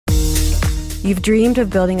You've dreamed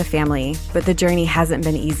of building a family, but the journey hasn't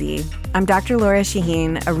been easy. I'm Dr. Laura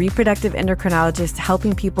Shaheen, a reproductive endocrinologist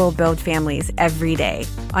helping people build families every day.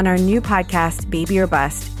 On our new podcast, Baby or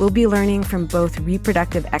Bust, we'll be learning from both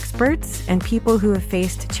reproductive experts and people who have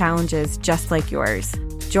faced challenges just like yours.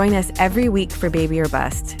 Join us every week for Baby or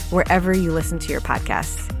Bust, wherever you listen to your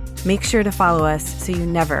podcasts. Make sure to follow us so you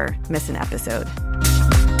never miss an episode.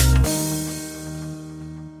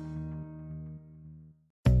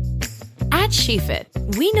 At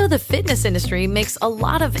SheFit, we know the fitness industry makes a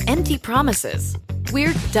lot of empty promises.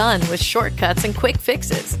 We're done with shortcuts and quick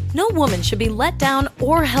fixes. No woman should be let down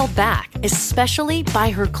or held back, especially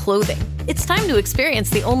by her clothing. It's time to experience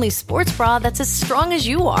the only sports bra that's as strong as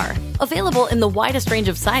you are. Available in the widest range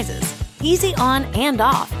of sizes, easy on and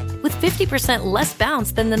off, with 50% less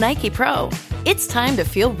bounce than the Nike Pro. It's time to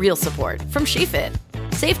feel real support from SheFit.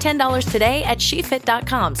 Save $10 today at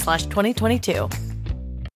shefit.com/2022.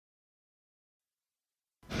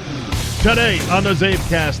 Today on the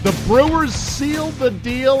Zabecast, the Brewers sealed the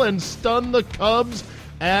deal and stunned the Cubs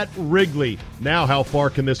at Wrigley. Now, how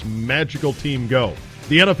far can this magical team go?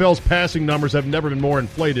 The NFL's passing numbers have never been more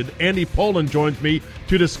inflated. Andy Poland joins me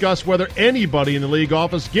to discuss whether anybody in the league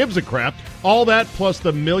office gives a crap. All that plus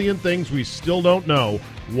the million things we still don't know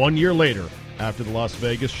 1 year later after the Las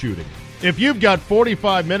Vegas shooting. If you've got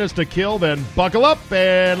 45 minutes to kill, then buckle up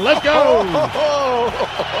and let's go!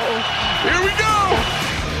 Here we go!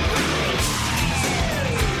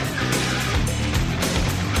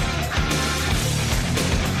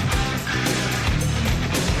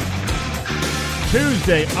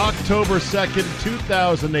 Tuesday, October 2nd,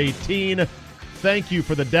 2018. Thank you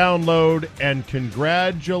for the download, and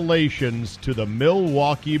congratulations to the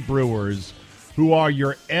Milwaukee Brewers, who are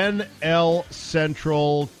your NL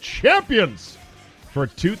Central champions for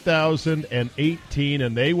 2018,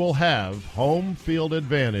 and they will have home field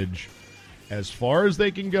advantage as far as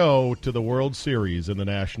they can go to the World Series in the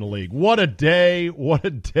National League. What a day, what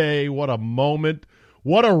a day, what a moment,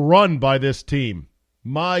 what a run by this team.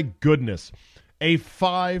 My goodness. A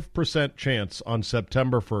 5% chance on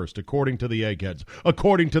September 1st, according to the eggheads,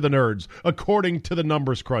 according to the nerds, according to the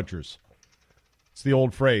numbers crunchers. It's the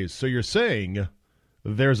old phrase. So you're saying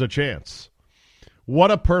there's a chance. What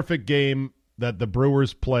a perfect game that the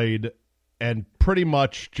Brewers played, and pretty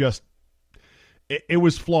much just, it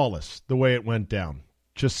was flawless the way it went down.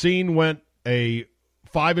 Chacin went a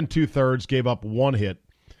 5 2/3, gave up one hit,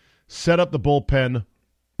 set up the bullpen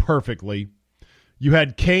perfectly. You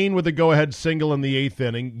had Kane with a go-ahead single in the 8th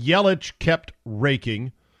inning. Yelich kept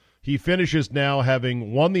raking. He finishes now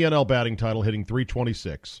having won the NL batting title, hitting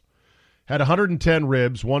 .326. Had 110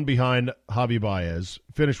 ribs, one behind Javi Baez.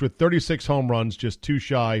 Finished with 36 home runs, just two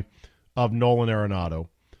shy of Nolan Arenado.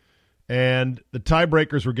 And the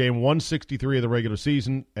tiebreakers were game 163 of the regular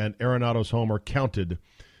season, and Arenado's homer counted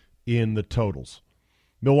in the totals.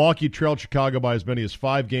 Milwaukee trailed Chicago by as many as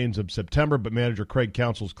 5 games in September, but manager Craig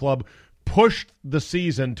Counsell's club pushed the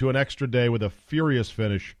season to an extra day with a furious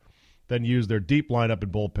finish, then used their deep lineup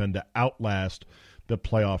and bullpen to outlast the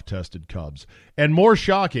playoff-tested Cubs. And more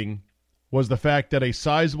shocking was the fact that a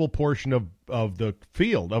sizable portion of the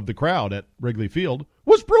field, of the crowd at Wrigley Field,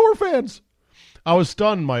 was Brewer fans. I was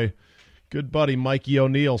stunned. My good buddy Mikey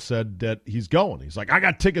O'Neill said that he's going. He's like, I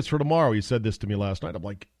got tickets for tomorrow. He said this to me last night. I'm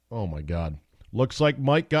like, oh, my God. Looks like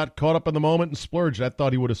Mike got caught up in the moment and splurged. I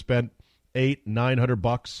thought he would have spent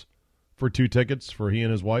 $800-900 for 2 tickets for he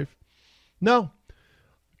and his wife. No,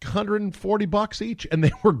 $140 each, and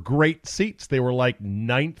they were great seats. They were like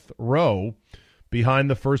 9th row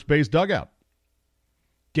behind the first base dugout.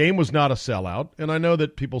 Game was not a sellout, and I know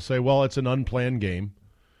that people say, well, it's an unplanned game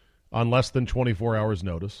on less than 24 hours'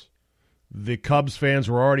 notice. The Cubs fans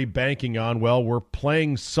were already banking on, well, we're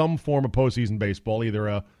playing some form of postseason baseball, either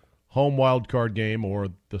a home wild card game or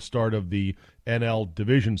the start of the NL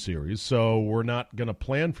Division Series, so we're not going to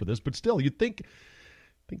plan for this. But still, you'd think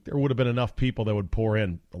there would have been enough people that would pour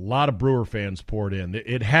in. A lot of Brewer fans poured in.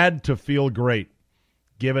 It had to feel great,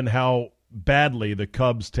 given how badly the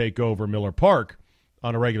Cubs take over Miller Park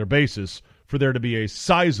on a regular basis, for there to be a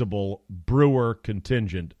sizable Brewer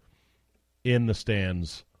contingent in the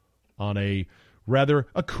stands on a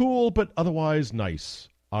cool but otherwise nice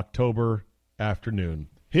October afternoon.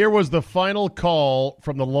 Here was the final call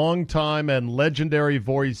from the longtime and legendary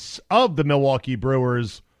voice of the Milwaukee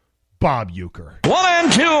Brewers, Bob Uecker.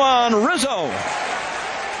 1-2 on Rizzo.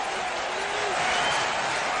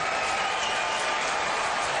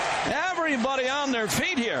 Everybody on their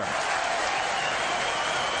feet here.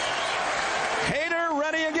 Hader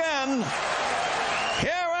ready again.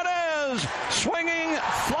 Here it is. Swinging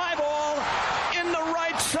fly ball in the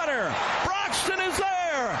right center. Broxton is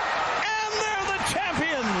there. And there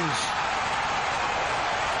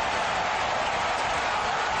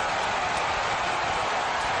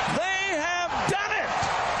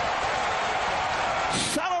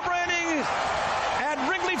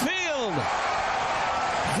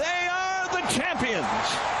champions.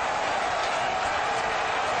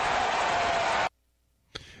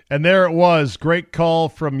 And there it was. Great call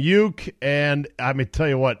from Uke. And I mean, tell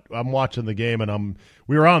you what, I'm watching the game, and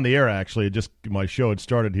we were on the air, actually. My show had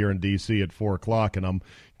started here in D.C. at 4 o'clock, and I'm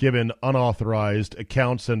giving unauthorized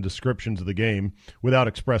accounts and descriptions of the game without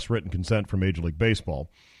express written consent from Major League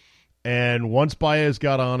Baseball. And once Baez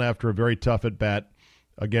got on after a very tough at-bat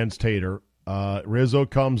against Hader, Rizzo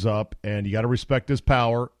comes up, and you got to respect his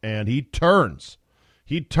power, and he turns.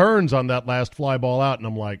 He turns on that last fly ball out, and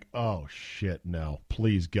I'm like, oh, shit, no.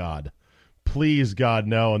 Please, God. Please, God,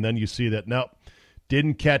 no. And then you see that, nope,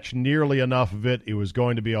 didn't catch nearly enough of it. It was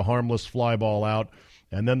going to be a harmless fly ball out,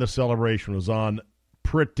 and then the celebration was on.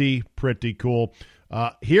 Pretty cool.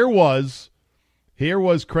 Here was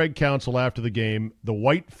Craig Counsell after the game, the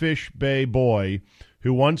Whitefish Bay boy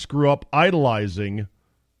who once grew up idolizing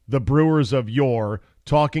the Brewers of yore,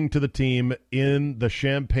 talking to the team in the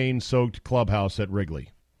champagne-soaked clubhouse at Wrigley.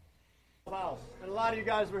 And a lot of you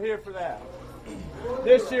guys were here for that.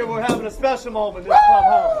 This year we're having a special moment in this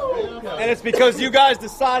clubhouse. And it's because you guys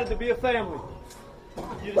decided to be a family.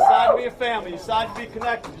 You decided to be a family. You decided to be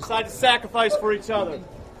connected. You decided to sacrifice for each other.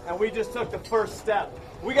 And we just took the first step.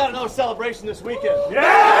 We got another celebration this weekend.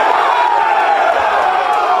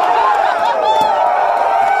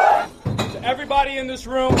 Everybody in this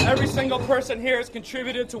room, every single person here has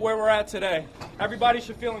contributed to where we're at today. Everybody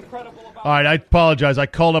should feel incredible about it. All right, I apologize. I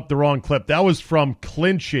called up the wrong clip. That was from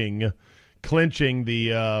clinching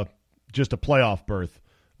the just a playoff berth.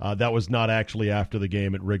 That was not actually after the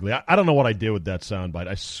game at Wrigley. I don't know what I did with that soundbite.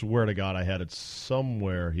 I swear to God I had it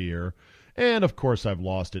somewhere here. And, of course, I've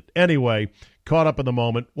lost it. Anyway, caught up in the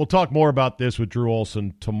moment. We'll talk more about this with Drew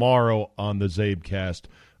Olson tomorrow on the Zabecast.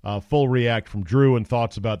 Full react from Drew and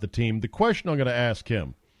thoughts about the team. The question I'm going to ask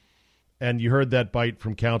him, and you heard that bite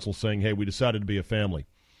from Counsell saying, hey, we decided to be a family.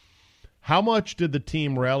 How much did the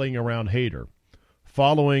team rallying around Hader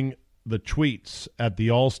following the tweets at the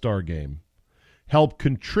All-Star game help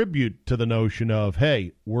contribute to the notion of,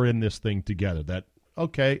 hey, we're in this thing together? That,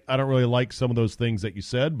 okay, I don't really like some of those things that you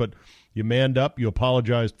said, but you manned up, you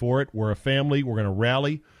apologized for it. We're a family. We're going to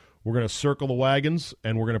rally. We're going to circle the wagons,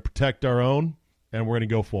 and we're going to protect our own. And we're going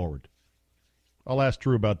to go forward. I'll ask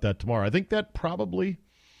Drew about that tomorrow. I think that probably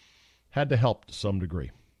had to help to some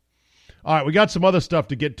degree. All right, we got some other stuff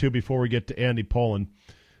to get to before we get to Andy Pollin.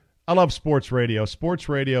 I love sports radio. Sports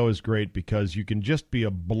radio is great because you can just be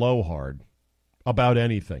a blowhard about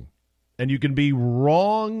anything. And you can be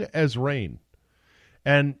wrong as rain.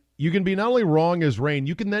 And you can be not only wrong as rain,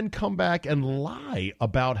 you can then come back and lie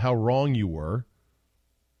about how wrong you were.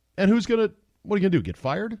 And what are you going to do, get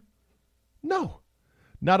fired? No,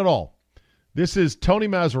 not at all. This is Tony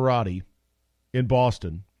Maserati in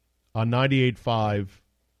Boston on 98.5,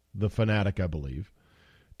 The Fanatic, I believe,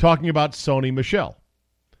 talking about Sony Michel.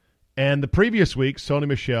 And the previous week, Sony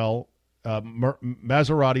Michel,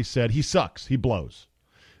 Maserati said he sucks, he blows.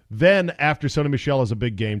 Then after Sony Michel has a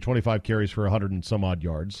big game, 25 carries for 100 and some odd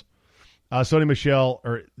yards,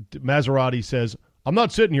 Maserati says, I'm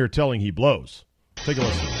not sitting here telling he blows. Take a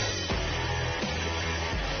listen.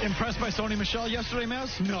 Impressed by Sony Michel yesterday,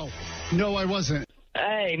 Maz? No, I wasn't.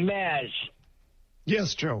 Hey, Maz.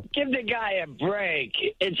 Yes, Joe. Give the guy a break.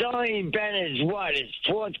 It's only been his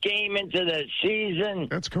fourth game into the season?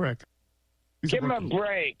 That's correct. Give him a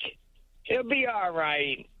break. He'll be all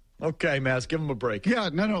right. Okay, Maz, give him a break. Yeah,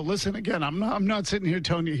 no, listen again. I'm not sitting here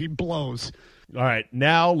telling you he blows. All right,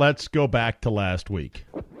 now let's go back to last week.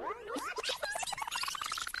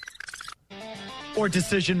 Or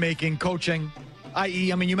decision-making, coaching,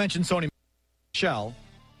 i.e., you mentioned Sony Michel.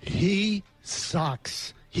 He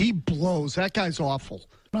sucks. He blows. That guy's awful.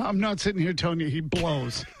 I'm not sitting here telling you he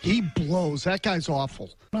blows. He blows. That guy's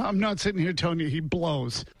awful. I'm not sitting here telling you he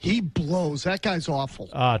blows. He blows. That guy's awful.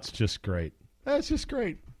 It's just great. That's just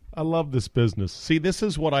great. I love this business. See, this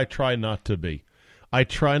is what I try not to be. I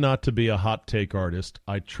try not to be a hot take artist.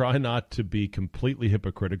 I try not to be completely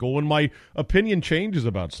hypocritical. When my opinion changes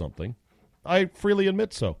about something, I freely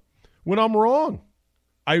admit so. When I'm wrong,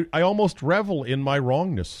 I almost revel in my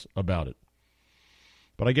wrongness about it.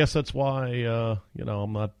 But I guess that's why,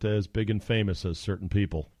 I'm not as big and famous as certain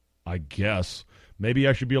people. I guess. Maybe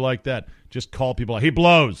I should be like that. Just call people like, he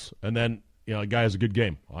blows. And then, a guy has a good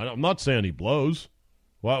game. I'm not saying he blows.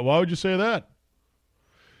 Why would you say that?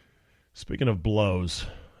 Speaking of blows,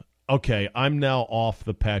 okay, I'm now off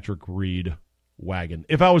the Patrick Reed wagon.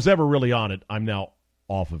 If I was ever really on it, I'm now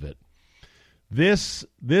off of it. This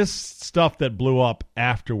stuff that blew up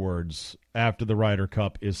afterwards, after the Ryder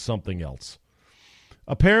Cup, is something else.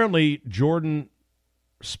 Apparently, Jordan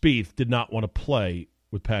Spieth did not want to play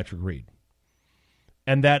with Patrick Reed.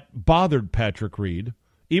 And that bothered Patrick Reed,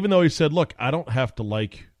 even though he said, look, I don't have to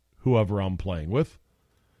like whoever I'm playing with.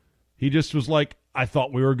 He just was like, I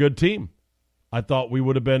thought we were a good team. I thought we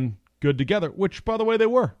would have been good together, which, by the way, they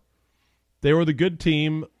were. They were the good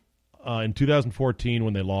team in 2014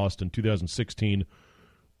 when they lost, and 2016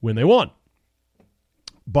 when they won.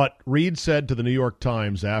 But Reed said to the New York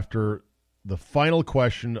Times after the final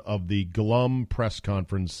question of the Glum press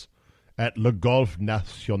conference at Le Golf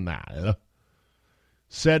National,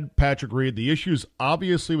 said Patrick Reed, the issue's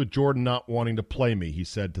obviously with Jordan not wanting to play me, he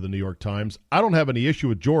said to the New York Times. I don't have any issue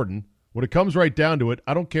with Jordan. When it comes right down to it,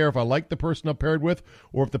 I don't care if I like the person I'm paired with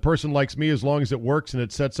or if the person likes me, as long as it works and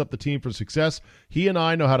it sets up the team for success. He and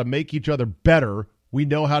I know how to make each other better. We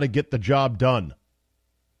know how to get the job done.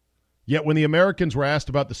 Yet when the Americans were asked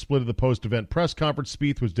about the split of the post-event press conference,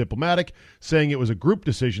 Spieth was diplomatic, saying it was a group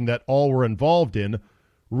decision that all were involved in.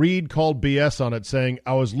 Reed called BS on it, saying,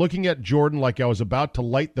 I was looking at Jordan like I was about to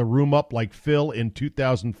light the room up like Phil in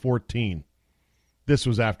 2014. This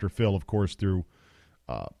was after Phil, of course, threw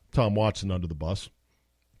Tom Watson under the bus,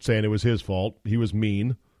 saying it was his fault. He was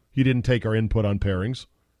mean. He didn't take our input on pairings.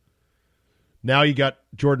 Now you got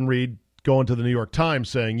Jordan Reed going to the New York Times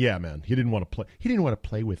saying, yeah, man, he didn't want to play. He didn't want to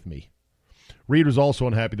play with me. Reed was also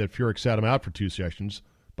unhappy that Furyk sat him out for 2 sessions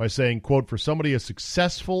by saying, quote, for somebody as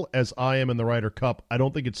successful as I am in the Ryder Cup, I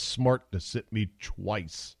don't think it's smart to sit me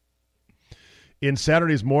twice. In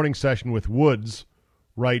Saturday's morning session with Woods,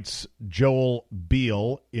 writes Joel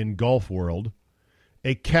Beal in Golf World,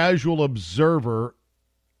 a casual observer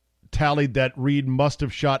tallied that Reed must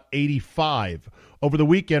have shot 85. Over the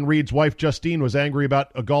weekend, Reed's wife Justine was angry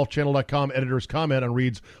about a GolfChannel.com editor's comment on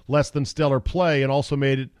Reed's less than stellar play, and also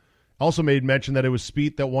made mention that it was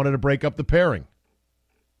Spieth that wanted to break up the pairing.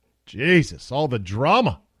 Jesus, all the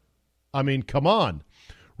drama. I mean, come on.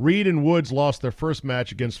 Reed and Woods lost their first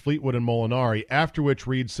match against Fleetwood and Molinari, after which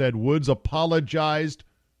Reed said Woods apologized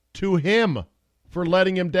to him for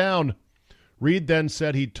letting him down. Reed then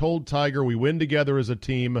said he told Tiger we win together as a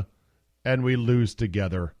team and we lose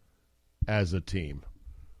together as a team.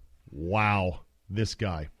 Wow, this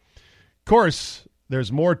guy. Of course,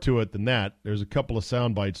 there's more to it than that. There's a couple of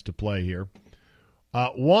sound bites to play here.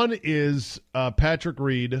 One is Patrick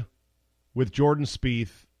Reed with Jordan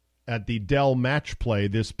Spieth at the Dell match play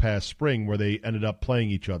this past spring, where they ended up playing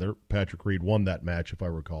each other. Patrick Reed won that match, if I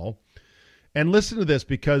recall. And listen to this,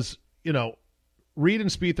 because, you know, Reed and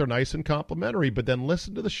Spieth are nice and complimentary, but then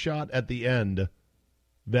listen to the shot at the end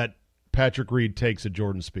that Patrick Reed takes at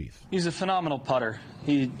Jordan Spieth. He's a phenomenal putter.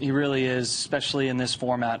 He really is, especially in this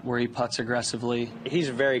format where he putts aggressively. He's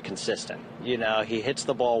very consistent. You know, he hits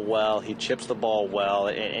the ball well, he chips the ball well,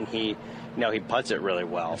 and he putts it really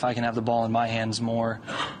well. If I can have the ball in my hands more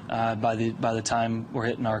by the time we're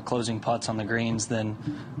hitting our closing putts on the greens, then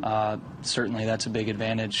certainly that's a big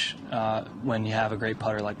advantage when you have a great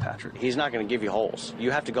putter like Patrick. He's not going to give you holes.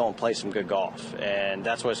 You have to go and play some good golf, and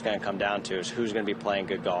that's what it's going to come down to, is who's going to be playing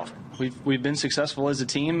good golf. We've been successful as a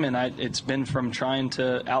team, and it's been from trying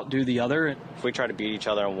to outdo the other. If we try to beat each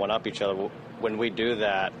other and one-up each other, when we do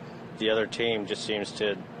that, the other team just seems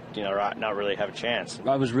to not really have a chance.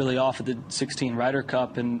 I was really off at the 16 Ryder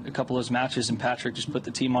Cup in a couple of those matches, and Patrick just put the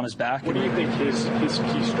team on his back. What do you think his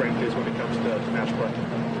key strength is when it comes to match play?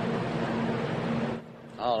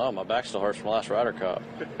 I don't know. My back still hurts from last Ryder Cup.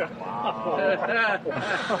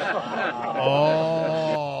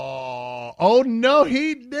 Oh, no,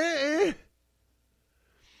 he did.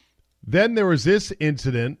 Then there was this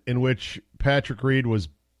incident in which Patrick Reed was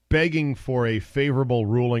begging for a favorable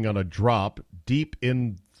ruling on a drop deep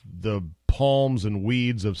in the palms and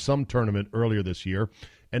weeds of some tournament earlier this year.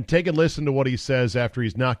 And take a listen to what he says after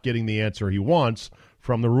he's not getting the answer he wants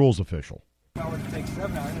from the rules official. If I were to take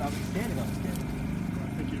 7 iron, I'd be standing on the stand. I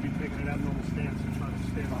think you'd be taking an abnormal stance and trying to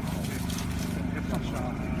stand on the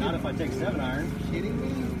stand. Not if I take 7 iron. Kidding me?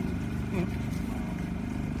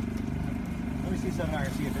 Let me see 7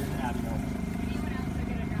 iron, see if it is abnormal.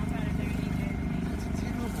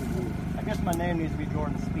 I guess my name needs to be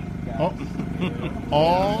Jordan Spieth, guys.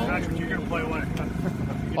 Patrick, you're going to play away.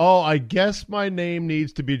 I guess my name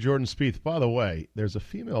needs to be Jordan Spieth. By the way, there's a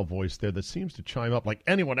female voice there that seems to chime up like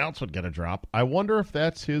anyone else would get a drop. I wonder if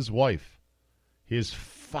that's his wife, his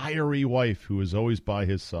fiery wife, who is always by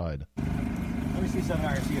his side. Let me see 7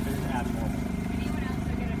 iron, see if it is abnormal.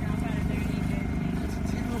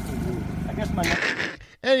 I guess my name...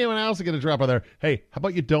 Anyone else will get a drop on there. Hey, how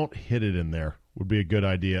about you don't hit it in there? Would be a good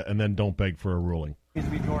idea, and then don't beg for a ruling. Needs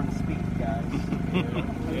to be Jordan Spieth, guys.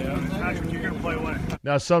 Patrick, you're going to play away.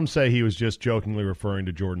 Now, some say he was just jokingly referring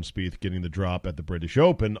to Jordan Spieth getting the drop at the British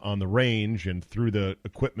Open on the range and through the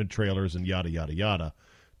equipment trailers and yada, yada, yada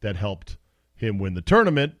that helped him win the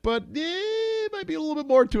tournament, but it might be a little bit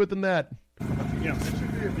more to it than that. Yeah,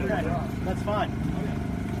 that's fine.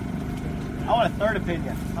 I want a third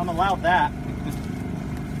opinion. I'm allowed that.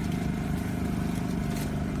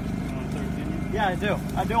 Yeah, I do.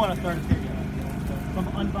 I do want a third opinion from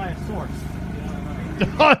an unbiased source.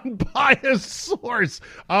 Unbiased source.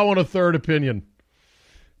 I want a third opinion.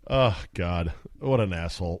 Oh, God. What an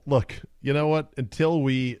asshole. Look, you know what? Until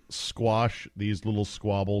we squash these little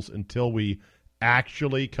squabbles, until we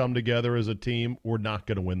actually come together as a team, we're not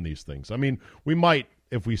going to win these things. I mean, we might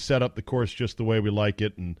if we set up the course just the way we like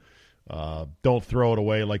it and don't throw it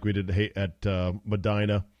away like we did at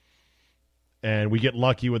Medina. And we get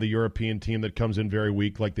lucky with a European team that comes in very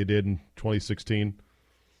weak like they did in 2016.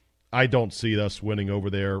 I don't see us winning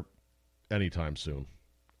over there anytime soon.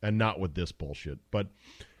 And not with this bullshit. But,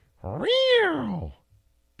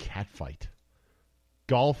 catfight.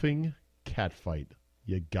 Golfing catfight.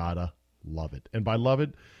 You gotta love it. And by love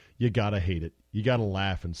it, you gotta hate it. You gotta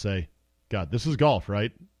laugh and say, God, this is golf,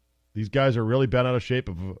 right? These guys are really bent out of shape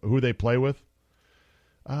of who they play with.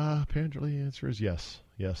 Apparently the answer is yes.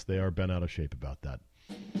 Yes, they are bent out of shape about that.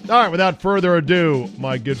 All right, without further ado,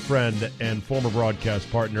 my good friend and former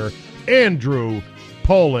broadcast partner, Andrew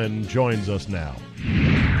Poland, joins us now.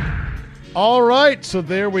 All right, so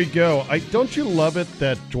there we go. Don't you love it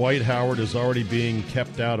that Dwight Howard is already being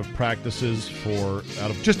kept out of practices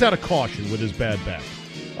out of caution with his bad back?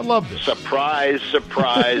 I love this. Surprise,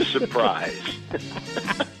 surprise, surprise.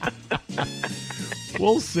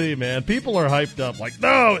 We'll see, man. People are hyped up like,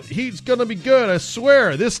 no, he's going to be good. I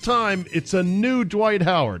swear. This time, it's a new Dwight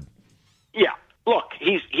Howard. Yeah. Look,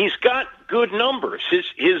 he's got good numbers.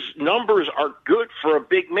 His numbers are good for a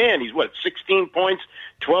big man. He's, 16 points,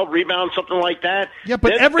 12 rebounds, something like that. Yeah,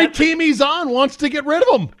 but every team he's on wants to get rid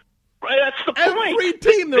of him. Right, that's the point. Every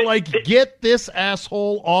team, they're like, get this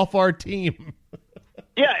asshole off our team.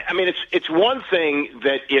 Yeah, I mean, it's one thing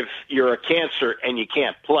that if you're a cancer and you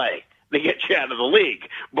can't play, they get you out of the league.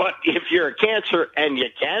 But if you're a cancer and you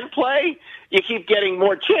can play, you keep getting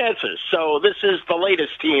more chances. So this is the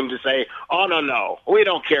latest team to say, oh, no, we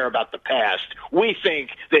don't care about the past. We think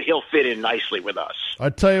that he'll fit in nicely with us. I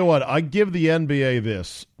tell you what, I give the NBA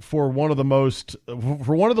this for one of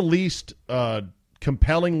the least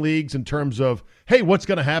compelling leagues in terms of, hey, what's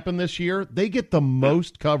going to happen this year? They get the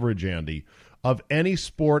most coverage, Andy, of any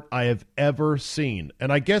sport I have ever seen.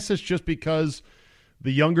 And I guess it's just because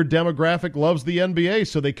the younger demographic loves the NBA,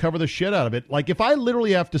 so they cover the shit out of it. Like, if I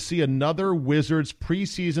literally have to see another Wizards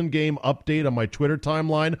preseason game update on my Twitter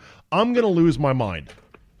timeline, I'm going to lose my mind.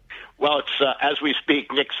 Well, it's, as we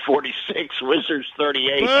speak, Knicks 46, Wizards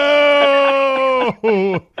 38.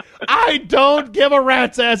 Oh! I don't give a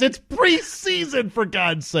rat's ass. It's preseason, for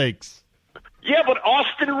God's sakes. Yeah, but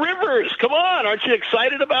Austin Rivers, come on. Aren't you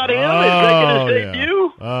excited about him? Is that going to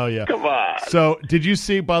debut? Oh, yeah. Come on. So, did you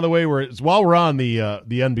see, by the way, while we're on the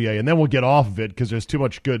NBA, and then we'll get off of it because there's too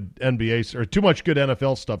much good NBA or too much good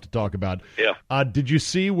NFL stuff to talk about. Yeah. Did you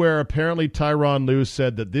see where apparently Tyronn Lue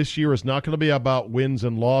said that this year is not going to be about wins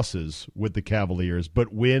and losses with the Cavaliers,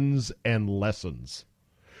 but wins and lessons?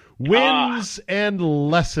 Wins and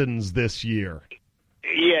lessons this year.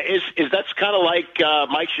 Yeah, is that's kind of like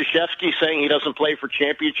Mike Krzyzewski saying he doesn't play for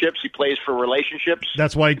championships, he plays for relationships?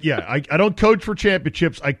 That's why, I don't coach for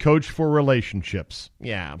championships, I coach for relationships.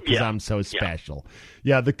 Yeah, because I'm so special.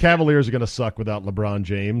 Yeah, the Cavaliers are going to suck without LeBron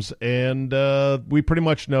James, and we pretty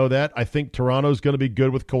much know that. I think Toronto's going to be good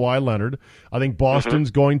with Kawhi Leonard. I think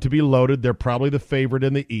Boston's going to be loaded. They're probably the favorite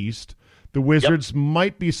in the East. The Wizards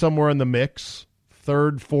might be somewhere in the mix.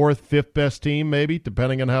 Third, fourth, fifth best team, maybe,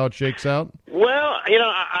 depending on how it shakes out? Well,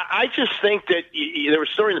 I just think that there was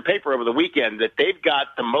a story in the paper over the weekend that they've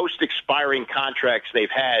got the most expiring contracts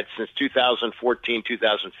they've had since 2014,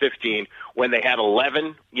 2015, when they had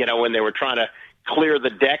 11, when they were trying to clear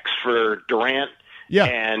the decks for Durant. Yeah.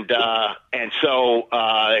 And so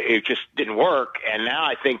it just didn't work. And now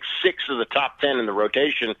I think 6 of the top 10 in the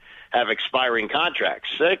rotation have expiring contracts.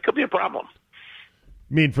 It could be a problem.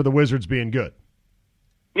 You mean for the Wizards being good?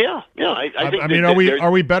 Yeah. I think. I mean,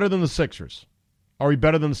 are we better than the Sixers? Are we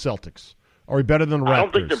better than the Celtics? Are we better than the Raptors? I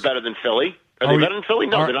don't think they're better than Philly. Are they better than Philly?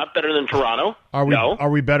 No, they're not better than Toronto. Are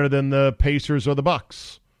we better than the Pacers or the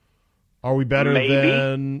Bucks? Are we better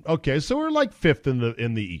than? Okay, so we're like fifth in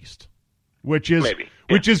the East, which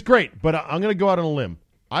is great. But I'm going to go out on a limb.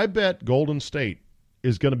 I bet Golden State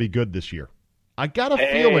is going to be good this year. I got a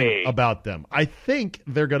feeling about them. I think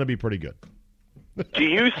they're going to be pretty good. Do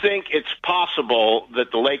you think it's possible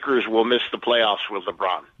that the Lakers will miss the playoffs with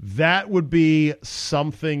LeBron? That would be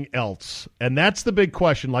something else. And that's the big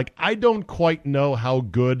question. Like, I don't quite know how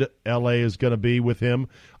good L.A. is going to be with him.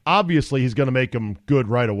 Obviously, he's going to make them good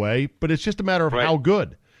right away, but it's just a matter of how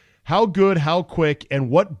good. How good, how quick, and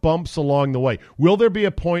what bumps along the way. Will there be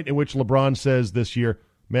a point in which LeBron says this year,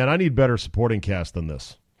 man, I need better supporting cast than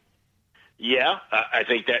this? Yeah, I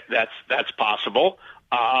think that's possible.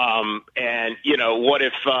 And what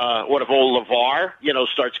if old LeVar,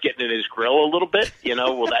 starts getting in his grill a little bit?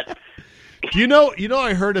 Will that? Do you know?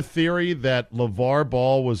 I heard a theory that LeVar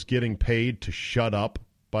Ball was getting paid to shut up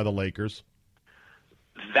by the Lakers.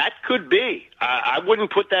 That could be. I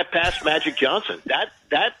wouldn't put that past Magic Johnson.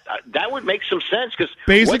 That would make some sense because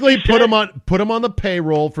basically put him on the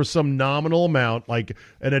payroll for some nominal amount, like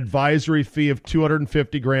an advisory fee of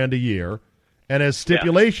 $250,000 a year, and as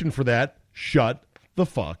stipulation for that, shut the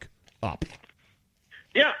fuck up.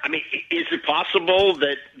 Yeah, I mean, is it possible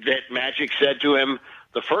that Magic said to him,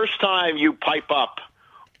 the first time you pipe up,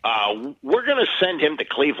 we're going to send him to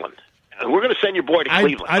Cleveland. We're going to send your boy to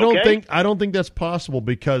Cleveland. I don't think that's possible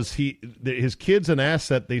because his kid's an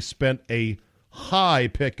asset they spent a high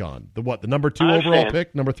pick on. The number 2 overall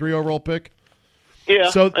pick, number 3 overall pick?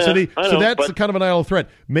 Yeah. So that's kind of an idle threat.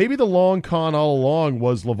 Maybe the long con all along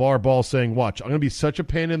was LeVar Ball saying, watch, I'm going to be such a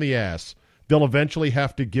pain in the ass. They'll eventually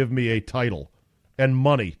have to give me a title and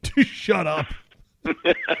money to shut up.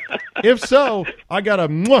 If so, I got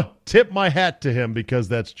to tip my hat to him because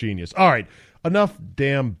that's genius. All right, enough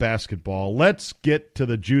damn basketball. Let's get to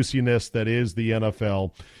the juiciness that is the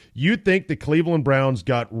NFL. You think the Cleveland Browns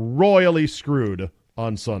got royally screwed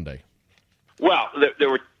on Sunday? Well, there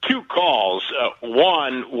were 2 calls.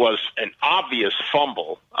 One was an obvious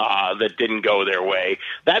fumble that didn't go their way.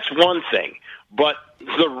 That's one thing. But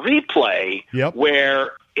the replay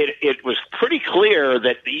where it was pretty clear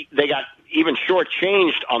that they got even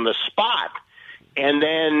shortchanged on the spot, and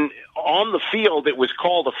then on the field it was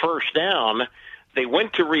called a first down. They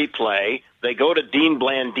went to replay. They go to Dean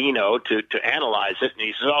Blandino to analyze it, and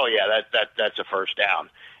he says, "Oh yeah, that's a first down."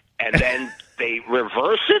 And then they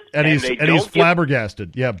reverse it, and he's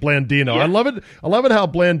flabbergasted. Yeah, Blandino. Yeah. I love it how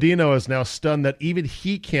Blandino is now stunned that even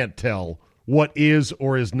he can't tell what is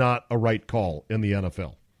or is not a right call in the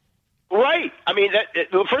NFL. Right. I mean,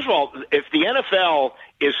 first of all, if the NFL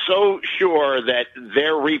is so sure that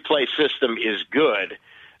their replay system is good,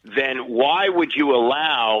 then why would you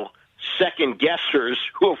allow second guessers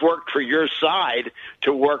who have worked for your side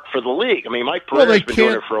to work for the league? I mean, Mike Pereira's been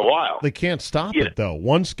doing it for a while. They can't stop it, though.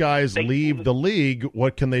 Once guys leave the league,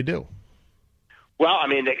 what can they do? Well, I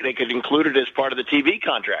mean, they could include it as part of the TV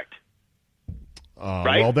contract.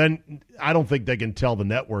 Right? Well, then I don't think they can tell the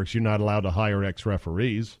networks you're not allowed to hire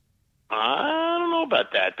ex-referees. I don't know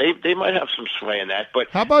about that. They might have some sway in that. But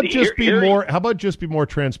how about just be more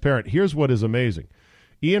transparent? Here's what is amazing.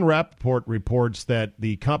 Ian Rappaport reports that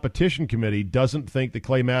the competition committee doesn't think the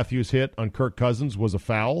Clay Matthews hit on Kirk Cousins was a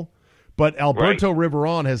foul, but Alberto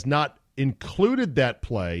Riveron has not included that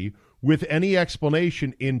play with any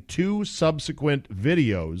explanation in 2 subsequent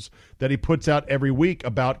videos that he puts out every week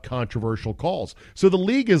about controversial calls. So the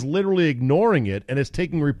league is literally ignoring it and is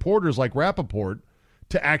taking reporters like Rappaport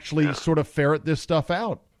to actually sort of ferret this stuff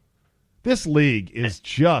out. This league is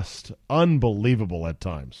just unbelievable at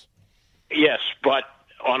times. Yes, but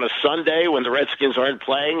on a Sunday when the Redskins aren't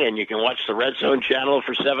playing and you can watch the Red Zone channel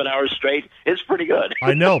for 7 hours straight, it's pretty good.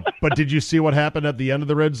 I know, but did you see what happened at the end of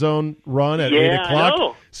the Red Zone run at 8 o'clock? I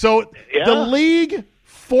know. So the league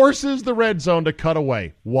forces the Red Zone to cut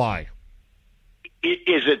away. Why?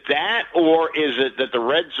 Is it that, or is it that the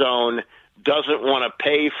Red Zone doesn't want to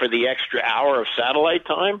pay for the extra hour of satellite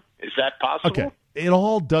time? Is that possible? Okay, it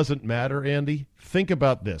all doesn't matter, Andy. Think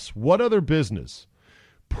about this. What other business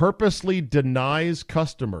purposely denies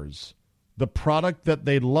customers the product that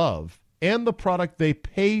they love and the product they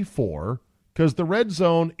pay for? Because the Red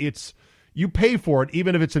Zone, you pay for it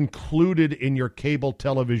even if it's included in your cable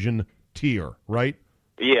television tier, right?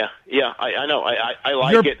 Yeah, I know. I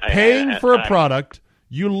like You're it. You're paying for a product.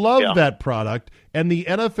 You love that product, and the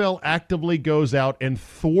NFL actively goes out and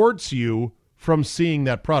thwarts you from seeing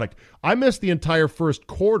that product. I missed the entire first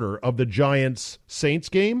quarter of the Giants-Saints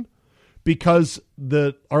game because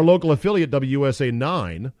our local affiliate, WUSA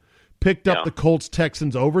 9, picked up the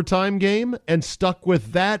Colts-Texans overtime game and stuck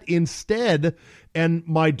with that instead, and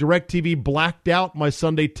my DirecTV blacked out my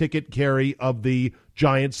Sunday ticket carry of the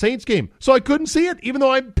Giants-Saints game. So I couldn't see it, even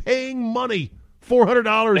though I'm paying money,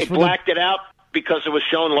 $400 They blacked it out because it was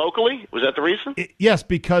shown locally? Was that the reason? Yes,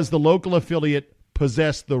 because the local affiliate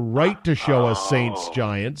possessed the right to show us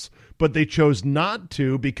Saints-Giants, but they chose not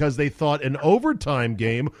to because they thought an overtime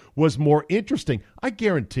game was more interesting. I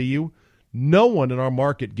guarantee you, no one in our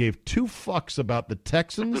market gave two fucks about the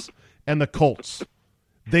Texans and the Colts.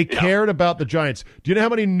 They cared about the Giants. Do you know how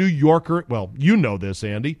many New Yorker – well, you know this,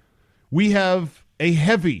 Andy. We have a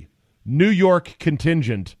heavy New York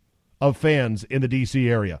contingent of fans in the D.C.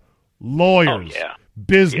 area. Lawyers,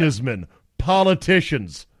 businessmen,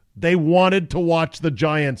 politicians. They wanted to watch the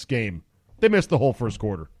Giants game. They missed the whole first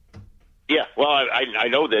quarter. Yeah, well, I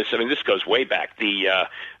know this. I mean, this goes way back. The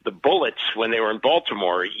Bullets, when they were in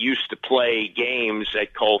Baltimore, used to play games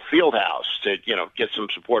at Cole Fieldhouse to, get some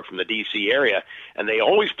support from the D.C. area, and they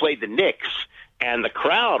always played the Knicks, and the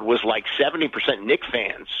crowd was like 70% Knicks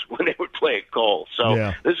fans when they would play at Cole.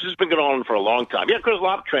 So this has been going on for a long time. Yeah, because there's a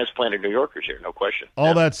lot of transplanted New Yorkers here, no question.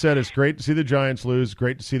 All that said, it's great to see the Giants lose,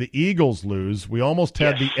 great to see the Eagles lose. We almost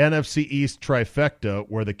had the NFC East trifecta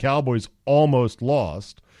where the Cowboys almost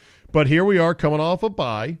lost. But here we are coming off a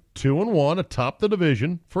bye, 2-1, atop the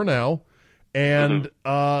division for now, and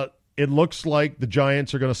it looks like the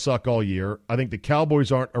Giants are going to suck all year. I think the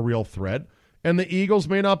Cowboys aren't a real threat, and the Eagles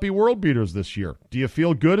may not be world beaters this year. Do you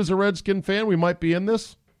feel good as a Redskin fan? We might be in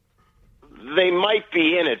this? They might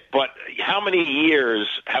be in it, but how many years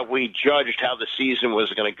have we judged how the season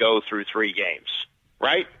was going to go through 3 games,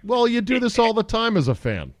 right? Well, you do this all the time as a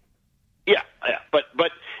fan. Yeah, but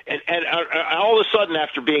all of a sudden,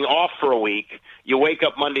 after being off for a week, you wake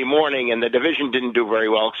up Monday morning and the division didn't do very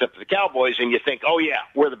well except for the Cowboys, and you think, oh, yeah,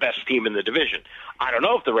 we're the best team in the division. I don't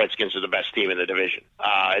know if the Redskins are the best team in the division.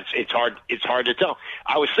 It's hard to tell.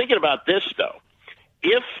 I was thinking about this, though.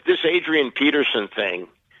 If this Adrian Peterson thing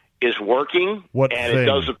is working, it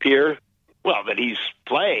does appear, well, that he's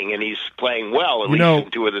playing, and he's playing well, at least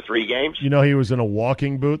in 2 of the 3 games. You know he was in a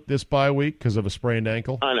walking boot this bye week because of a sprained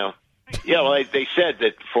ankle? I know. Yeah, well, they said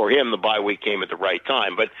that for him the bye week came at the right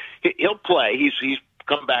time, but he'll play. He's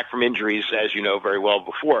come back from injuries, as you know very well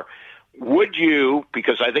before. Would you,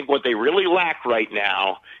 because I think what they really lack right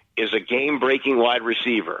now is a game-breaking wide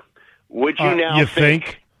receiver, would you now you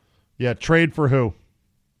think? Yeah, trade for who?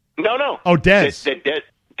 No. Oh, Dez.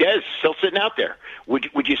 Dez still sitting out there.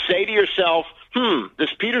 Would you say to yourself,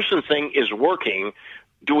 this Peterson thing is working,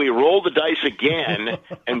 do we roll the dice again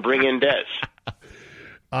and bring in Dez?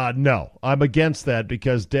 No, I'm against that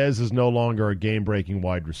because Dez is no longer a game-breaking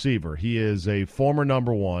wide receiver. He is a former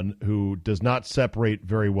number 1 who does not separate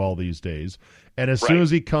very well these days. And as soon as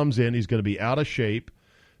he comes in, he's going to be out of shape.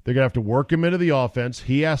 They're going to have to work him into the offense.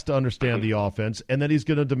 He has to understand the offense. And then he's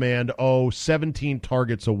going to demand, 17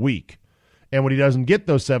 targets a week. And when he doesn't get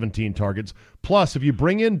those 17 targets, plus if you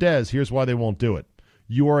bring in Dez, here's why they won't do it.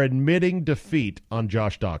 You are admitting defeat on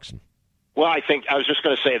Josh Doxson. Well, I was just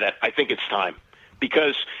going to say that. I think it's time.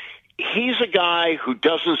 Because he's a guy who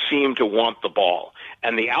doesn't seem to want the ball,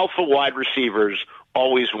 and the alpha wide receivers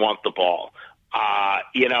always want the ball.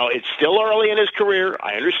 It's still early in his career.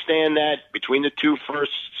 I understand that. Between the 2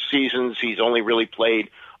 first seasons, he's only really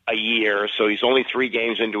played a year, so he's only 3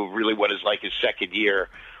 games into really what is like his second year.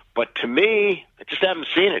 But to me, I just haven't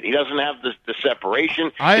seen it. He doesn't have the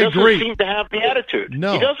separation. I agree. He doesn't seem to have the attitude.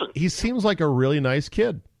 No, he doesn't. He seems like a really nice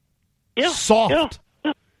kid. Yeah, soft. Yeah.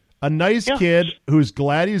 A nice kid who's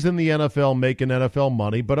glad he's in the NFL making NFL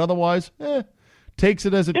money, but otherwise, takes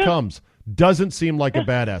it as it comes. Doesn't seem like a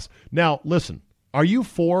badass. Now, listen, are you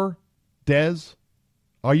for Dez?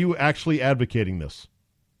 Are you actually advocating this?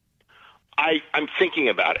 I'm thinking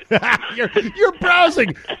about it. You're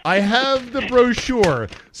browsing. I have the brochure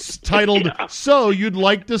titled, So You'd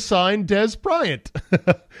Like to Sign Dez Bryant.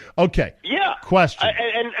 Okay. Yeah. Question.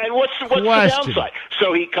 And what's the downside?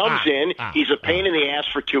 So he comes in, he's a pain in the ass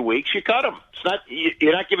for 2 weeks, you cut him. It's not,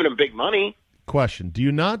 you're not giving him big money. Question. Do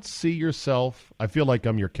you not see yourself, I feel like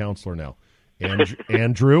I'm your counselor now,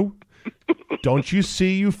 Andrew, don't you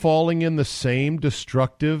see you falling in the same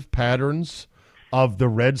destructive patterns of the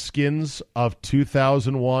Redskins of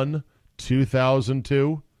 2001,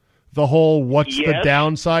 2002? The whole what's the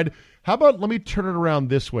downside? How about let me turn it around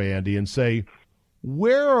this way, Andy, and say,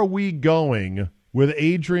 where are we going with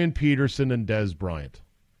Adrian Peterson and Dez Bryant?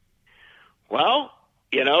 Well,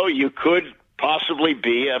 you could possibly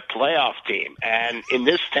be a playoff team. And in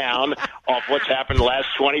this town, off what's happened the last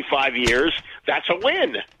 25 years, that's a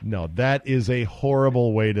win. No, that is a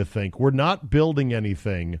horrible way to think. We're not building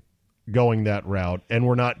anything going that route, and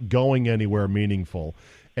we're not going anywhere meaningful.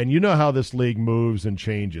 And you know how this league moves and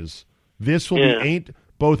changes. This will be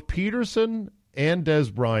both Peterson and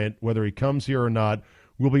Dez Bryant, whether he comes here or not,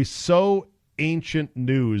 will be so ancient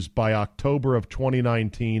news by October of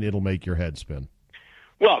 2019, it'll make your head spin.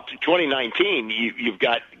 Well, 2019, you've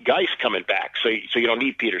got Geis coming back, so you don't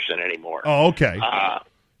need Peterson anymore. Oh, okay.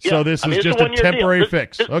 So this is just a temporary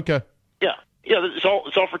fix. Okay. Yeah. Yeah, it's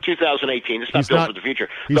all for 2018. It's not built for the future.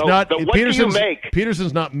 He's not. But what do you make?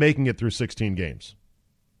 Peterson's not making it through 16 games.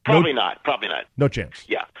 Probably not. No chance.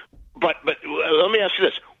 Yeah. But let me ask you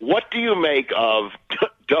this. What do you make of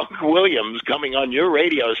Doug Williams coming on your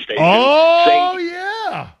radio station saying,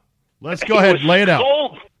 yeah. Let's go ahead and lay it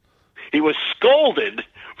out. He was scolded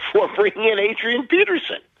for bringing in Adrian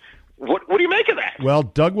Peterson. What do you make of that? Well,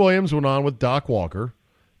 Doug Williams went on with Doc Walker,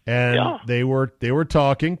 and they were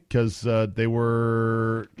talking because they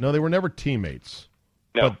were never teammates,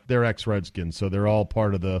 but they're ex-Redskins, so they're all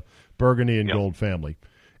part of the Burgundy and Gold family.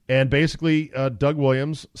 And basically, Doug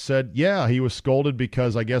Williams said, yeah, he was scolded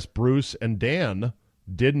because I guess Bruce and Dan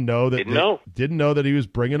didn't know that he was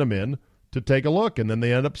bringing him in to take a look, and then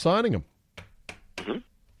they ended up signing him. Mm-hmm.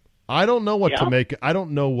 I don't know what to make. I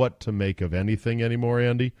don't know what to make of anything anymore,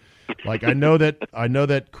 Andy. Like I know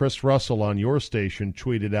that Chris Russell on your station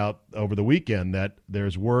tweeted out over the weekend that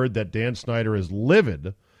there's word that Dan Snyder is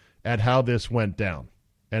livid at how this went down,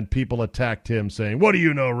 and people attacked him saying, "What do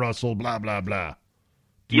you know, Russell?" Blah blah blah.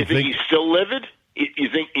 You think he's still livid? You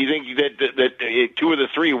think that 2 of the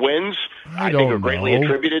 3 wins I think are greatly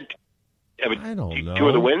attributed? I don't know. 2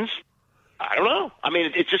 of the wins? I don't know. I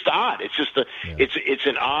mean, it's just odd. It's just it's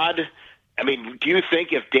an odd. I mean, do you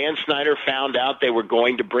think if Dan Snyder found out they were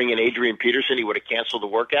going to bring in Adrian Peterson, he would have canceled the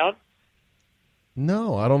workout?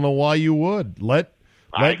 No, I don't know why you would. Let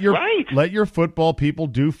your football people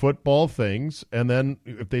do football things, and then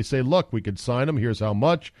if they say, look, we could sign him, here's how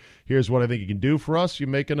much, here's what I think he can do for us, you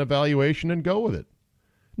make an evaluation and go with it.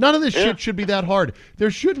 None of this shit should be that hard. There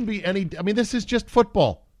shouldn't be any – I mean, this is just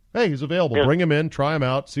football. Hey, he's available. Bring him in, try him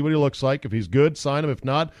out, see what he looks like. If he's good, sign him. If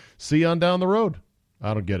not, see you on down the road.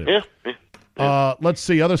 I don't get it. Let's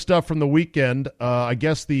see. Other stuff from the weekend. I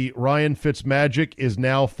guess the Ryan Fitzmagic is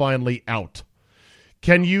now finally out.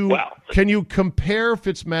 Can you compare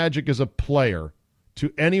Fitzmagic as a player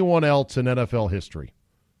to anyone else in NFL history?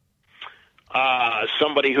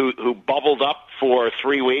 Somebody who bubbled up for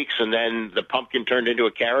 3 weeks and then the pumpkin turned into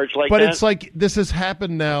a carriage like that? But it's like this has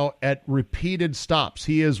happened now at repeated stops.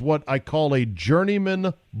 He is what I call a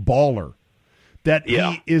journeyman baller.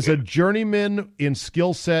 He is a journeyman in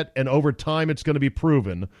skill set, and over time it's going to be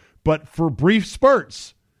proven. But for brief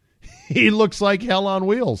spurts, he looks like hell on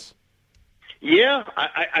wheels. Yeah,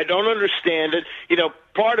 I don't understand it. You know,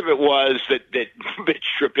 part of it was that Mitch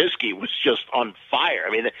Trubisky was just on fire.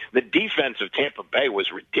 I mean, the defense of Tampa Bay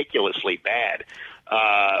was ridiculously bad,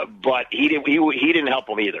 but he didn't help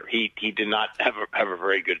them either. He did not have a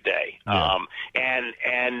very good day. Yeah.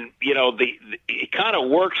 And you know, it kind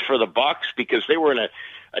of works for the Bucs because they were in a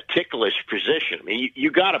ticklish position. I mean, you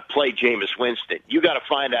got to play Jameis Winston. You got to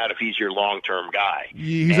find out if he's your long-term guy.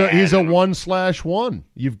 He's a 1/1.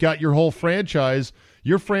 You've got your whole franchise.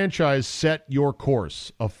 Your franchise set your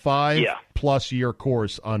course, a 5+ year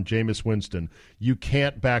course on Jameis Winston. You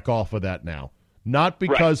can't back off of that now. Not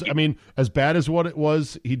because, I mean, as bad as what it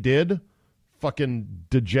was he did, fucking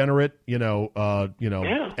degenerate,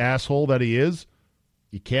 asshole that he is,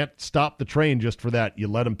 you can't stop the train just for that. You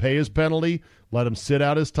let him pay his penalty, let him sit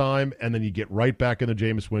out his time, and then you get right back in the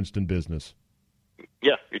Jameis Winston business.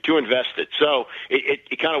 Yeah, you're too invested. So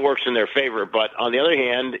it kind of works in their favor. But on the other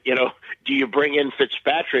hand, do you bring in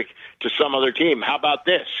Fitzpatrick to some other team? How about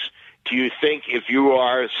this? Do you think if you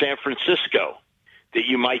are San Francisco that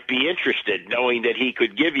you might be interested, knowing that he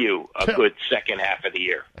could give you a good second half of the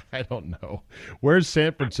year? I don't know. Where's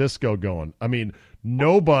San Francisco going? I mean,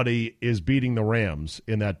 nobody is beating the Rams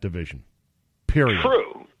in that division, period.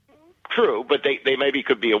 True, but they maybe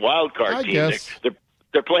could be a wild card team. Guess.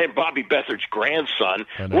 They're playing Bobby Beathard's grandson.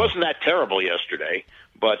 It wasn't that terrible yesterday,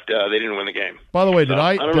 but they didn't win the game. By the way, did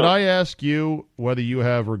I ask you whether you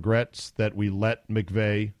have regrets that we let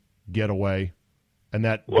McVay get away? And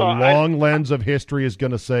that the long lens of history is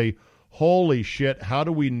going to say, holy shit, how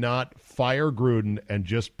do we not fire Gruden and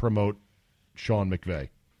just promote Sean McVay?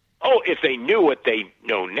 Oh, if they knew what they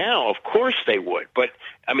know now, of course they would. But,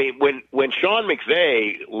 I mean, when Sean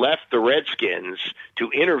McVay left the Redskins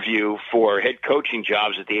to interview for head coaching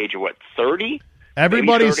jobs at the age of, 30?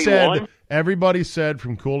 Everybody said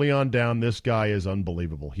from Cooley on down, this guy is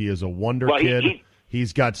unbelievable. He is a wonder kid.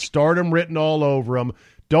 He's got stardom written all over him.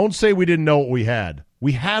 Don't say we didn't know what we had.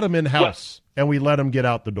 We had him in-house, and we let him get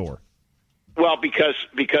out the door. Well, because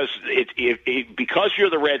you're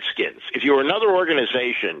the Redskins. If you were another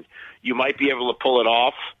organization, you might be able to pull it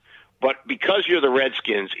off. But because you're the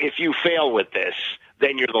Redskins, if you fail with this,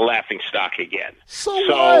 then you're the laughing stock again. So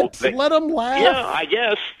what? Let them laugh. Yeah, I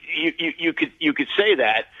guess you could say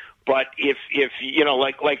that. But if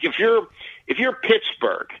you're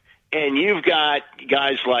Pittsburgh and you've got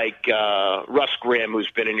guys like Russ Grimm, who's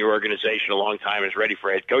been in your organization a long time, is ready for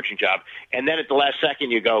a head coaching job, and then at the last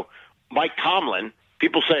second you go, Mike Tomlin,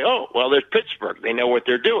 people say, oh, well, there's Pittsburgh. They know what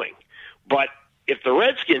they're doing. But if the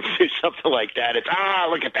Redskins do something like that, it's,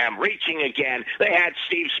 look at them reaching again. They had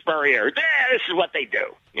Steve Spurrier. This is what they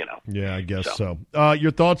do, Yeah, I guess so.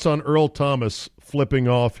 Your thoughts on Earl Thomas flipping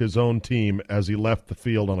off his own team as he left the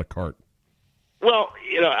field on a cart? Well,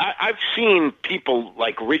 I've seen people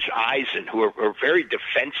like Rich Eisen who are very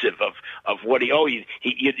defensive of what he's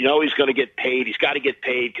going to get paid. He's got to get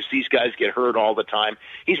paid because these guys get hurt all the time.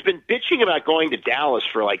 He's been bitching about going to Dallas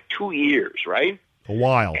for like 2 years, right? A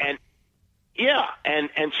while. And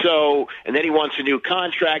then he wants a new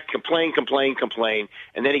contract, complain,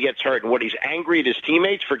 and then he gets hurt. And what, he's angry at his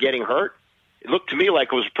teammates for getting hurt? It looked to me like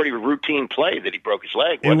it was a pretty routine play that he broke his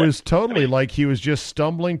leg. It was totally like he was just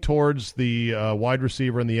stumbling towards the wide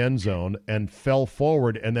receiver in the end zone and fell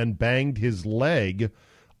forward and then banged his leg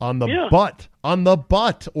on the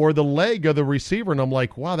butt or the leg of the receiver. And I'm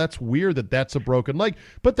like, wow, that's weird that's a broken leg,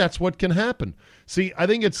 but that's what can happen. See, I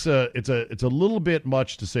think it's a little bit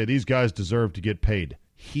much to say these guys deserve to get paid.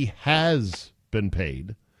 He has been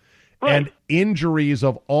paid, right. And injuries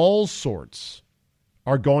of all sorts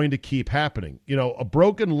are going to keep happening. A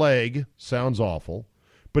broken leg sounds awful,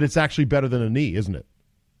 but it's actually better than a knee, isn't it?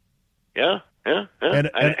 Yeah. And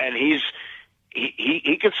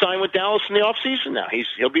he could sign with Dallas in the offseason now.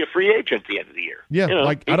 He'll be a free agent at the end of the year. Yeah,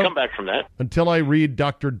 he'll come back from that. Until I read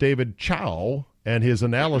Dr. David Chow and his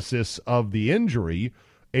analysis of the injury,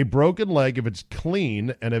 a broken leg, if it's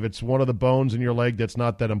clean and if it's one of the bones in your leg that's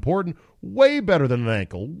not that important, way better than an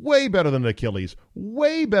ankle, way better than an Achilles,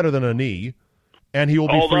 way better than a knee. And he will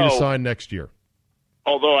be free to sign next year.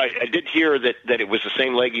 Although I did hear that it was the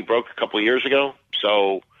same leg he broke a couple of years ago.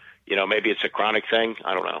 So, maybe it's a chronic thing.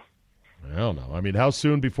 I don't know. I don't know. I mean, how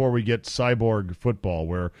soon before we get cyborg football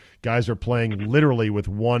where guys are playing literally with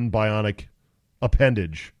one bionic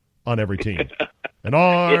appendage on every team? An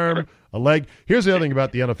arm, a leg. Here's the other thing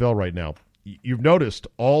about the NFL right now. You've noticed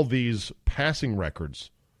all these passing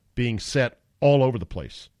records being set all over the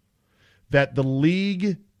place. That the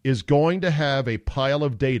league is going to have a pile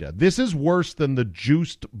of data. This is worse than the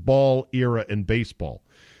juiced ball era in baseball.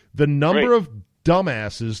 The number of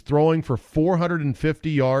dumbasses throwing for 450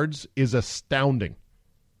 yards is astounding.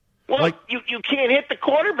 Well, you can't hit the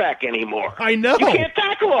quarterback anymore. I know. You can't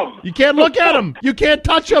tackle him. You can't look at him. You can't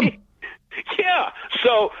touch him. Yeah.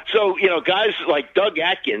 So guys like Doug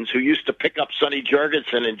Atkins, who used to pick up Sonny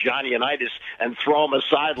Jurgensen and Johnny Unitas and throw him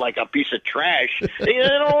aside like a piece of trash, they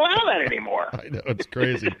don't allow that anymore. I know, it's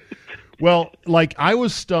crazy. Well, I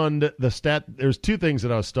was stunned. There's two things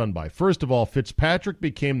that I was stunned by. First of all, Fitzpatrick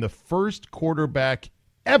became the first quarterback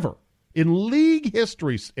ever in league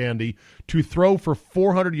history, Andy, to throw for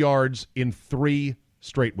 400 yards in 3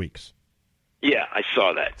 straight weeks. Yeah, I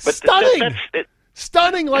saw that. But stunning!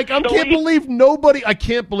 Stunning. I can't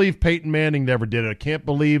believe Peyton Manning never did it. I can't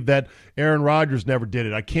believe that Aaron Rodgers never did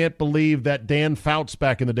it. I can't believe that Dan Fouts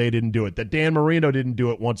back in the day didn't do it, that Dan Marino didn't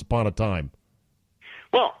do it once upon a time.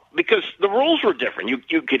 Well, because the rules were different.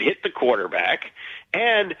 You could hit the quarterback,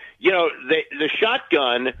 and the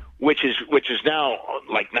shotgun, which is now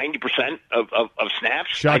like 90% of snaps.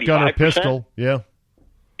 Shotgun 95%. Or pistol, yeah.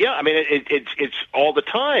 Yeah, I mean it's all the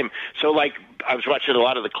time. So I was watching a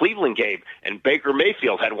lot of the Cleveland game, and Baker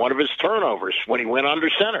Mayfield had one of his turnovers when he went under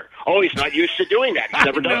center. Oh, he's not used to doing that. He's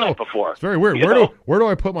never done that before. It's very weird. Where do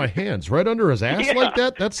I put my hands? Right under his ass like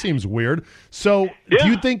that? That seems weird. So do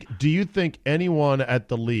you think anyone at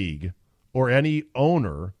the league or any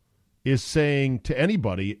owner is saying to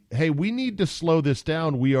anybody, hey, we need to slow this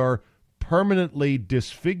down. We are permanently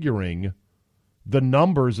disfiguring the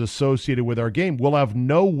numbers associated with our game. We'll have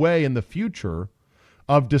no way in the future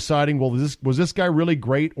of deciding, well, was this guy really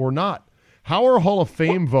great or not? How are Hall of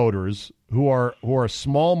Fame voters who are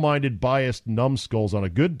small-minded, biased numbskulls on a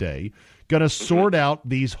good day going to sort out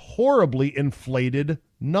these horribly inflated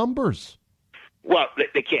numbers? Well,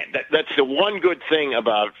 they can't. That's the one good thing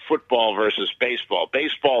about football versus baseball.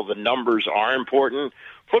 Baseball, the numbers are important.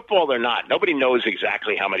 Football, they're not. Nobody knows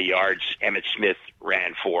exactly how many yards Emmitt Smith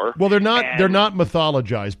ran for. Well, they're not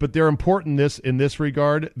mythologized, but they're important in this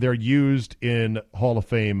regard. They're used in Hall of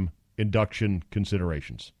Fame induction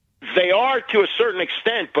considerations. They are to a certain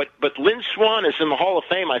extent, but Lynn Swann is in the Hall of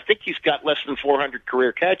Fame. I think he's got less than 400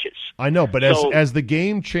 career catches. I know, but as the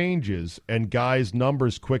game changes and guys'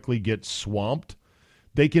 numbers quickly get swamped,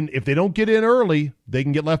 they can, if they don't get in early, they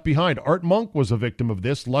can get left behind. Art Monk was a victim of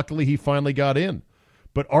this. Luckily, he finally got in.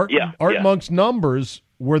 But Art Monk's numbers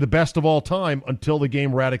were the best of all time until the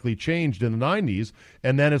game radically changed in the 90s,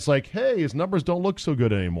 and then it's like, hey, his numbers don't look so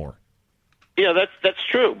good anymore. Yeah, that's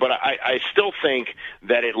true. But I still think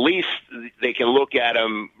that at least they can look at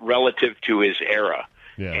him relative to his era.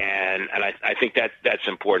 Yeah. And I think that's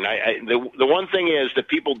important. The one thing is that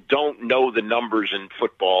people don't know the numbers in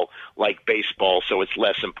football like baseball, so it's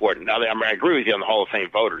less important. Now, I agree with you on the Hall of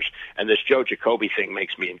Fame voters, and this Joe Jacoby thing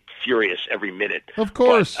makes me furious every minute. Of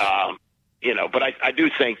course. But I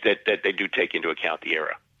do think that they do take into account the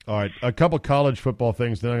era. All right, a couple college football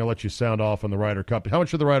things, then I'm going to let you sound off on the Ryder Cup. How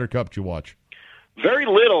much of the Ryder Cup did you watch? Very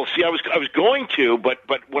little. See, I was going to, but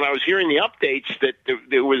when I was hearing the updates that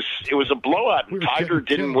it was a blowout, and Tiger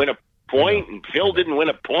didn't win a point, and Phil didn't win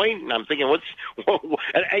a point, and I'm thinking, and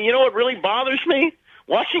you know what really bothers me?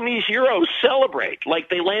 Watching these Euros celebrate like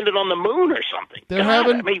they landed on the moon or something.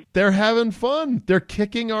 They're having fun. They're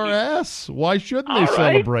kicking our ass. Why shouldn't they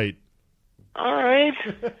celebrate? All right.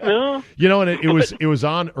 No. You know, and it was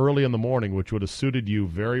on early in the morning, which would have suited you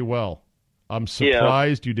very well. I'm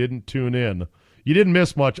surprised you didn't tune in. You didn't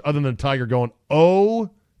miss much other than Tiger going 0-4.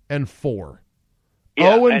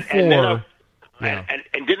 Yeah, 0-4. And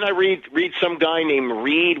didn't I read some guy named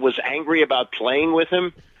Reed was angry about playing with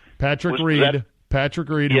him? Patrick Reed,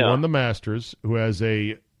 who won the Masters, who has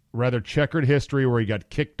a rather checkered history where he got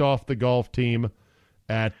kicked off the golf team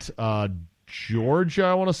at Georgia,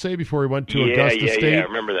 I want to say, before he went to Augusta State. Yeah, I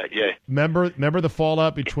remember that, yeah. Remember the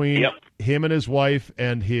fallout between him and his wife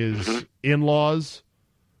and his in-laws?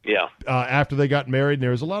 Yeah. After they got married, and there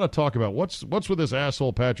was a lot of talk about what's with this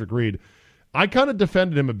asshole Patrick Reed. I kind of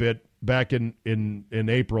defended him a bit back in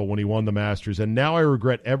April when he won the Masters, and now I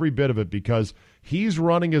regret every bit of it because he's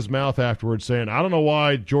running his mouth afterwards saying, I don't know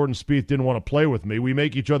why Jordan Spieth didn't want to play with me. We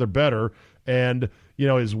make each other better. And, you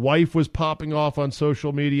know, his wife was popping off on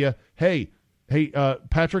social media. Hey,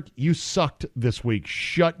 Patrick, you sucked this week.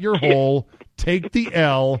 Shut your hole, take the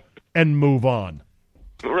L, and move on.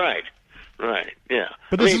 Right, yeah.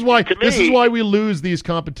 But this is why we lose these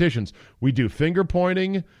competitions. We do finger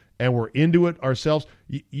pointing, and we're into it ourselves.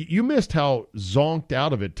 You missed how zonked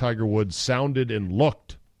out of it Tiger Woods sounded and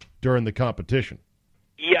looked during the competition.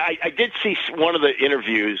 Yeah, I did see one of the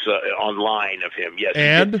interviews online of him. Yes,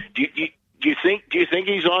 and do you think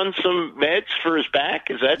he's on some meds for his back?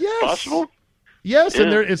 Is that possible? Yes,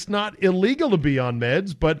 and it's not illegal to be on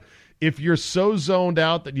meds, but if you're so zoned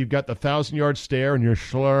out that you've got the 1,000-yard stare and you're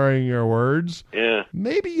slurring your words,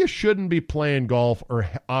 maybe you shouldn't be playing golf or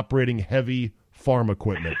operating heavy farm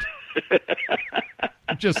equipment.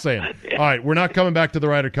 I'm just saying. All right, we're not coming back to the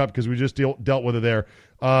Ryder Cup because we just dealt with it there.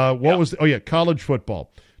 College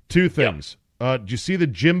football. Two things. Did you see the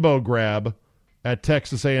Jimbo grab at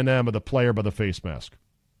Texas A&M of the player by the face mask?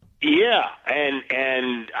 Yeah, and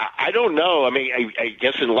I don't know. I mean, I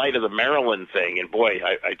guess in light of the Maryland thing, and boy,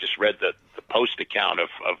 I just read the Post account of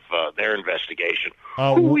their investigation.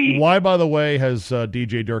 Why, by the way, has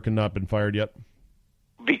DJ Durkin not been fired yet?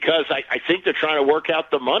 Because I think they're trying to work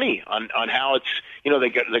out the money on how it's,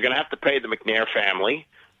 they're going to have to pay the McNair family.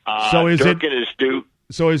 So Durkin is due.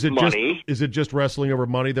 So is it money. just wrestling over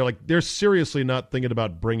money? They're seriously not thinking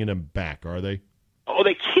about bringing him back, are they? Oh,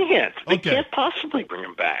 they can't. They can't possibly bring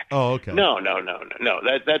him back. Oh, okay. No.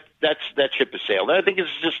 That ship has sailed. I think it's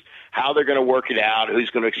just how they're going to work it out. Who's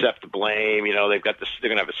going to accept the blame? They've got this. They're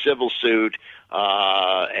going to have a civil suit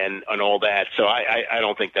and all that. So I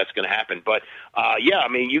don't think that's going to happen. But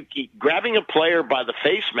you grabbing a player by the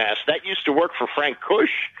face mask, that used to work for Frank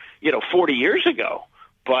Kush, 40 years ago.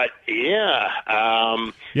 But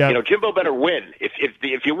Jimbo better win.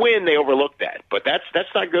 If you win, they overlook that. But that's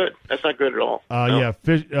not good. That's not good at all.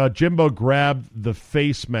 Jimbo grabbed the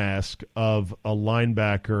face mask of a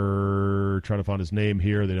linebacker. Trying to find his name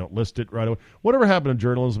here. They don't list it right away. Whatever happened to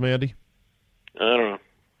journalism, Andy? I don't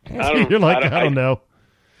know. You're like, I don't know.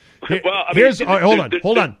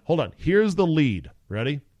 Hold on. Here's the lead.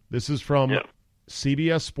 Ready? This is from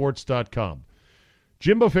CBSSports.com.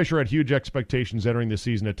 Jimbo Fisher had huge expectations entering the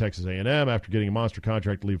season at Texas A&M after getting a monster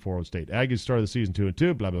contract to leave Florida State. Aggies started the season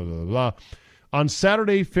 2-2, blah, blah, blah, blah, blah. On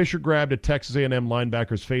Saturday, Fisher grabbed a Texas A&M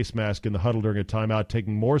linebacker's face mask in the huddle during a timeout,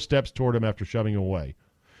 taking more steps toward him after shoving him away.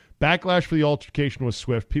 Backlash for the altercation was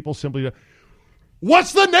swift. People simply,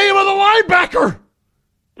 what's the name of the linebacker?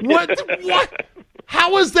 What?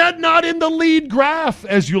 How is that not in the lead graph,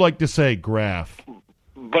 as you like to say, graph?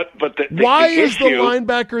 But why is the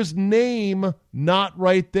linebacker's name not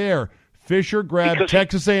right there? Fisher grabbed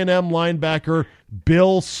Texas A&M linebacker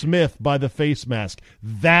Bill Smith by the face mask.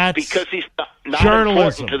 That's because he's not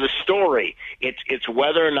journalism. Important to the story. It's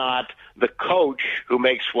whether or not the coach, who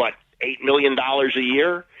makes $8 million a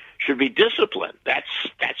year, should be disciplined. That's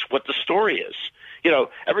what the story is.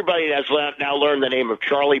 Everybody has now learned the name of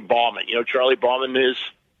Charlie Bauman. Charlie Bauman is?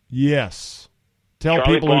 Yes. Tell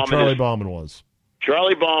people who Charlie Bauman was.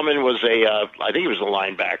 Charlie Bauman was I think he was a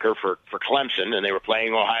linebacker for Clemson, and they were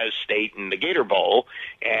playing Ohio State in the Gator Bowl,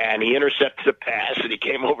 and he intercepted a pass, and he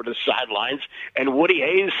came over to the sidelines, and Woody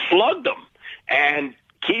Hayes slugged him. And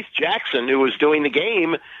Keith Jackson, who was doing the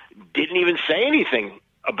game, didn't even say anything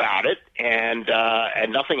about it, and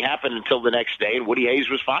nothing happened until the next day, and Woody Hayes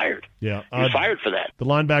was fired. Yeah, he was fired for that. The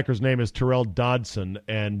linebacker's name is Terrell Dodson,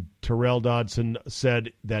 and Terrell Dodson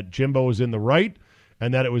said that Jimbo was in the right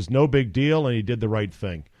and that it was no big deal, and he did the right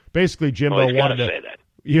thing. Basically, Jimbo wanted to say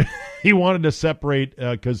that. He wanted to separate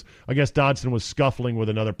because I guess Dodson was scuffling with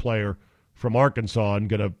another player from Arkansas and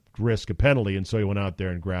going to risk a penalty, and so he went out there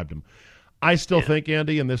and grabbed him. I still think,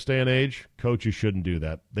 Andy, in this day and age, coaches shouldn't do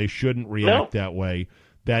that. They shouldn't react that way.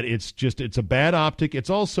 That it's a bad optic. It's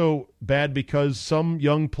also bad because some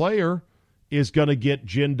young player is going to get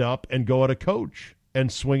ginned up and go at a coach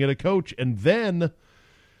and swing at a coach, and then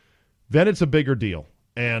it's a bigger deal.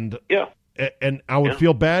 And I would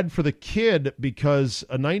feel bad for the kid because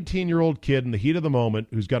a 19-year-old kid in the heat of the moment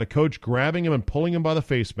who's got a coach grabbing him and pulling him by the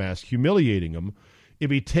face mask, humiliating him. If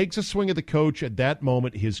he takes a swing at the coach at that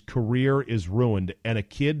moment, his career is ruined, and a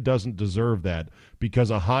kid doesn't deserve that because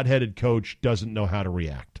a hot-headed coach doesn't know how to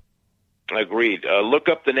react. Agreed. Look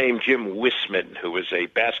up the name Jim Wisman, who was a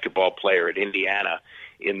basketball player at Indiana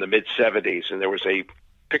in the mid-'70s, and there was a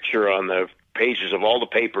picture on the pages of all the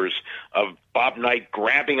papers of Bob Knight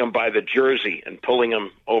grabbing him by the jersey and pulling him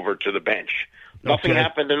over to the bench. Nothing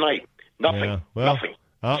happened tonight. Nothing. Yeah. Well, nothing.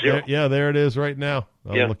 Zero. There it is right now.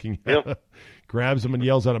 I'm looking at it. Grabs him and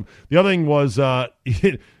yells at him. The other thing was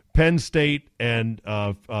Penn State and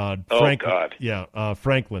Franklin. Oh, God. Yeah,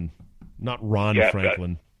 Franklin, not Ron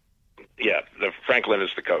Franklin. Franklin is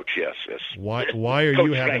the coach. Yes. Why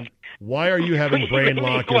are you having brain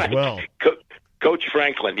lock as well? Coach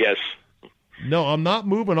Franklin, yes. No, I'm not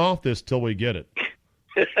moving off this till we get it.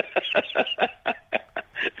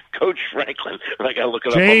 Coach Franklin. I got to look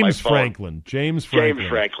it up on my phone. James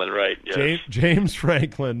Franklin, right. Yes. James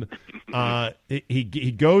Franklin.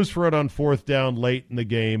 He goes for it on fourth down late in the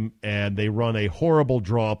game, and they run a horrible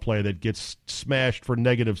draw play that gets smashed for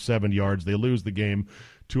 -7 yards. They lose the game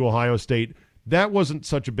to Ohio State. That wasn't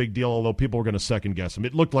such a big deal, although people were going to second-guess him.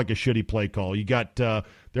 It looked like a shitty play call. You got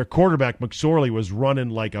their quarterback, McSorley, was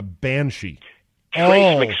running like a banshee.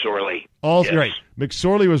 McSorley. Yes. Right.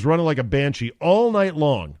 McSorley was running like a banshee all night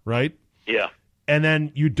long, right? Yeah. And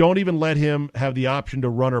then you don't even let him have the option to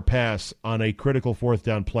run or pass on a critical fourth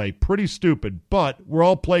down play. Pretty stupid, but we're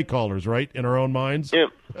all play callers, right, in our own minds? Yeah.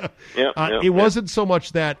 It wasn't so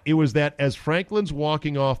much that. It was that as Franklin's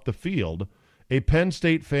walking off the field, a Penn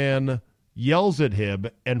State fan yells at him,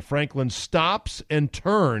 and Franklin stops and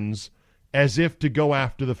turns as if to go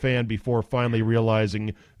after the fan before finally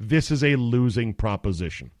realizing this is a losing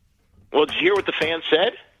proposition. Well, did you hear what the fan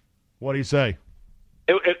said? What did he say?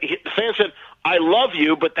 The fan said, "I love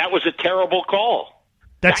you, but that was a terrible call."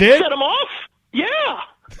 That it? Set him off? Yeah.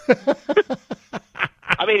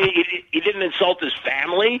 I mean, he didn't insult his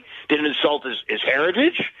family, didn't insult his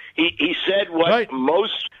heritage. He said what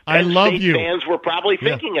most Penn State fans were probably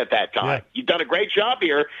thinking at that time. Yeah. You've done a great job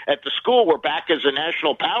here at the school. We're back as a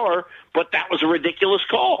national power, but that was a ridiculous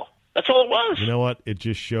call. That's all it was. You know what? It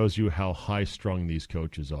just shows you how high-strung these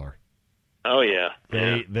coaches are. Oh, yeah.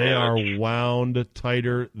 They are wound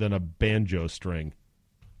tighter than a banjo string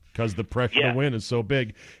because the pressure to win is so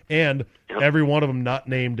big. And every one of them not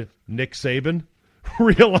named Nick Saban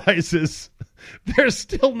realizes they're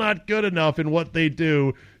still not good enough in what they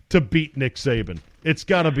do to beat Nick Saban. It's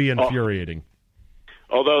got to be infuriating.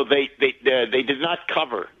 Although they did not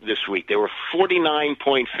cover this week. They were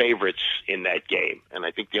 49-point favorites in that game, and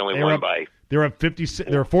I think they only won by... They're up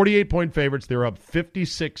 56. They're 48-point favorites. They're up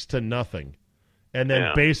 56-0, and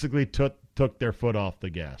then basically took their foot off the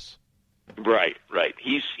gas. Right.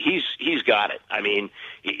 He's got it. I mean,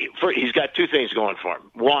 he's got two things going for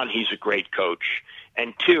him. One, he's a great coach,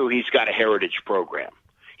 and two, he's got a heritage program.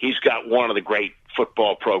 He's got one of the great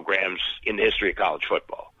football programs in the history of college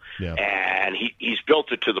football. Yeah. And he's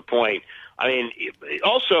built it to the point. I mean,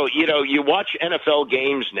 also, you watch NFL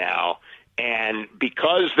games now, and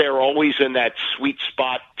because they're always in that sweet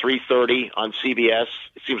spot, 3:30 on CBS,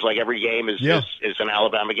 it seems like every game is an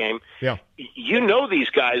Alabama game. Yeah. These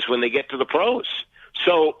guys when they get to the pros.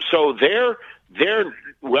 So they're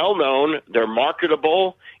well known. They're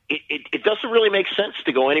marketable. It doesn't really make sense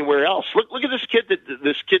to go anywhere else. Look at this kid,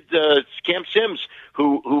 Cam Sims,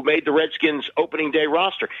 who made the Redskins opening day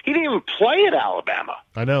roster. He didn't even play at Alabama.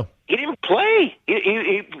 I know. He didn't play.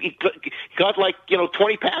 He got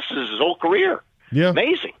 20 passes his whole career. Yeah.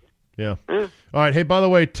 Amazing. Yeah. All right. Hey, by the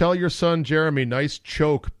way, tell your son Jeremy, nice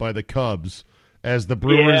choke by the Cubs. as the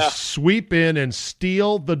Brewers Yeah. sweep in and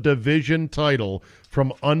steal the division title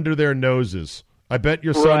from under their noses. I bet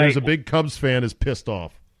your son, who's a big Cubs fan, is pissed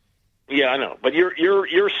off. Yeah, I know. But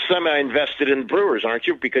you're semi-invested in Brewers, aren't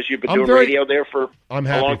you? Because you've been doing radio there for a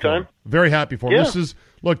long time. Very happy for them.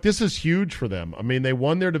 Yeah. This is huge for them. I mean, they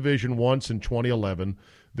won their division once in 2011.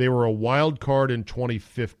 They were a wild card in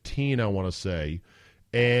 2015, I want to say,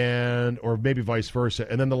 or maybe vice versa.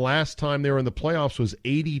 And then the last time they were in the playoffs was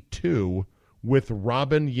 82 with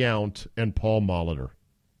Robin Yount and Paul Molitor.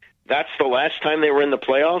 That's the last time they were in the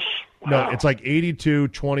playoffs? Wow. No, it's like 82,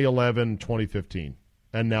 2011, 2015.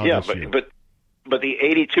 And now this year. But the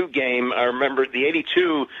 82 game, I remember the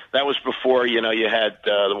 82, that was before, you had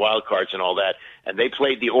the wild cards and all that. And they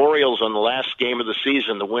played the Orioles on the last game of the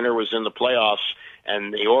season. The winner was in the playoffs,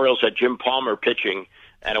 and the Orioles had Jim Palmer pitching,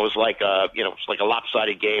 and it was like a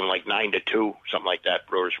lopsided game, like 9-2, something like that.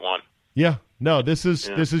 Brewers won. Yeah. No, this is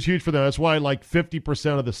huge for them. That's why like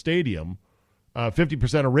 50% of the stadium,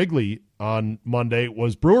 50% of Wrigley on Monday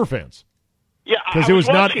was Brewer fans. Yeah, because it was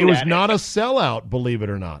not a sellout, believe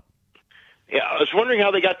it or not. Yeah, I was wondering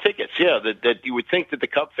how they got tickets. Yeah, that you would think that the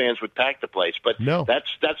Cub fans would pack the place, but no,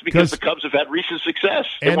 that's because the Cubs have had recent success.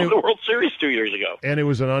 They won the World Series 2 years ago, and it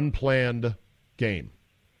was an unplanned game,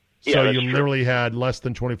 yeah, so you literally had less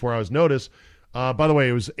than 24 hours notice. By the way,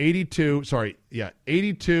 it was 82, 08,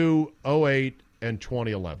 and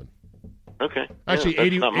 2011. Okay. Actually, yeah,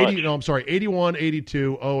 81,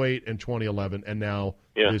 82, 08, and 2011, and now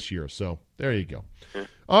this year. So there you go. Yeah.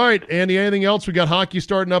 All right, Andy, anything else? We got hockey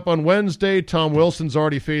starting up on Wednesday. Tom Wilson's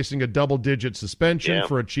already facing a double-digit suspension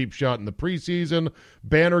for a cheap shot in the preseason.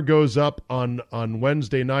 Banner goes up on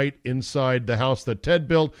Wednesday night inside the house that Ted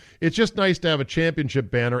built. It's just nice to have a championship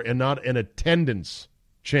banner and not an attendance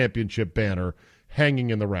championship banner hanging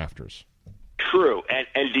in the rafters. True.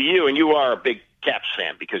 And you are a big Caps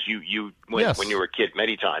fan because you went when you were a kid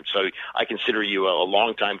many times. So I consider you a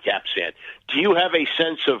longtime Caps fan. Do you have a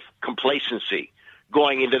sense of complacency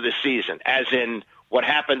going into the season, as in what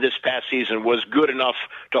happened this past season was good enough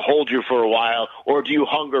to hold you for a while, or do you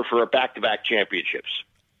hunger for a back-to-back championships?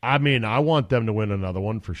 I mean, I want them to win another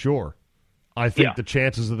one for sure. I think the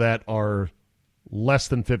chances of that are less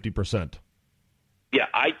than 50%. Yeah,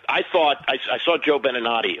 I thought I saw Joe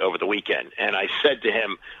Beninati over the weekend, and I said to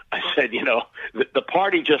him, the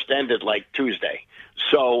party just ended like Tuesday.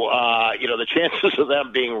 So, the chances of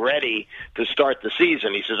them being ready to start the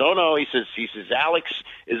season, he says, oh, no, he says, Alex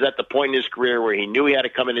is at the point in his career where he knew he had to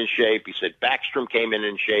come in shape. He said, Backstrom came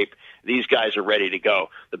in shape. These guys are ready to go.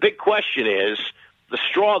 The big question is, the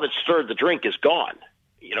straw that stirred the drink is gone.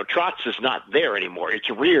 Trotz is not there anymore. It's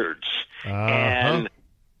Reards.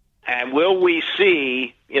 And will we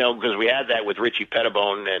see, because we had that with Richie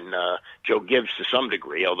Pettibone and Joe Gibbs to some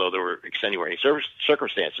degree, although there were extenuating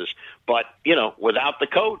circumstances. But, without the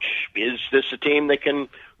coach, is this a team that can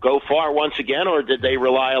go far once again, or did they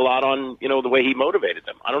rely a lot on, the way he motivated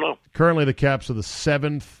them? I don't know. Currently, the Caps are the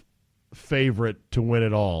 7th favorite to win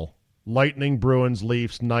it all. Lightning, Bruins,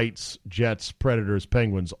 Leafs, Knights, Jets, Predators,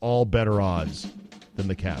 Penguins, all better odds than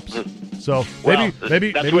the Caps. So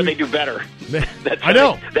maybe that's what they do better. I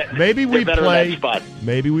know. Maybe we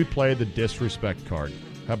play the disrespect card.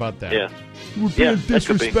 How about that? Yeah. We're being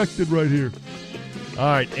disrespected right here. All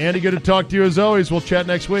right, Andy, good to talk to you as always. We'll chat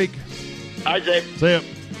next week. All right, Dave. See ya.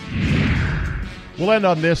 We'll end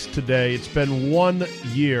on this today. It's been 1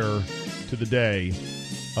 year to the day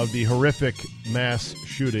of the horrific mass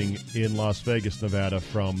shooting in Las Vegas, Nevada,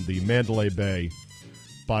 from the Mandalay Bay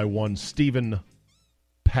by one Stephen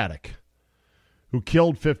Paddock, who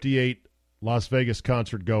killed 58 Las Vegas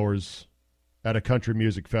concert goers at a country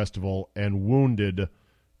music festival and wounded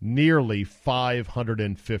nearly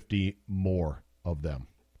 550 more of them.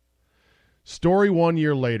 Story 1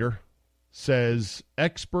 year later says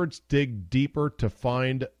experts dig deeper to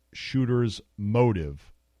find shooter's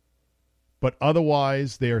motive, but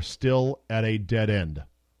otherwise they are still at a dead end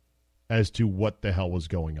as to what the hell was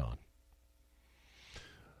going on.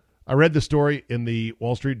 I read the story in the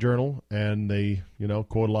Wall Street Journal, and they,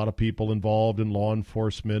 quote a lot of people involved in law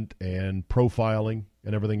enforcement and profiling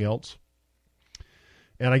and everything else.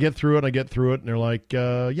 And I get through it, and they're like,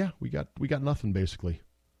 we got nothing, basically.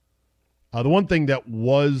 The one thing that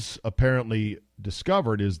was apparently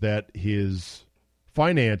discovered is that his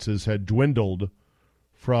finances had dwindled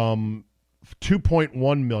from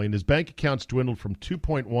 $2.1 million. His bank accounts dwindled from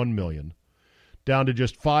 $2.1 million down to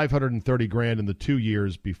just $530,000 in the 2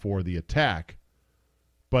 years before the attack.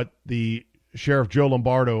 But the Sheriff Joe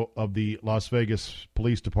Lombardo of the Las Vegas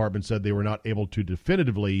Police Department said they were not able to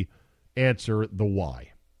definitively answer the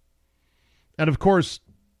why. And of course,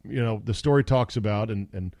 the story talks about,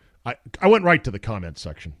 and I went right to the comments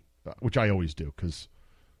section, which I always do because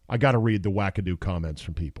I got to read the wackadoo comments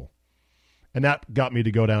from people. And that got me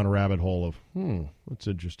to go down a rabbit hole of, that's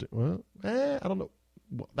interesting. Well, I don't know.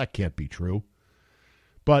 Well, that can't be true.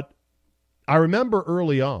 But I remember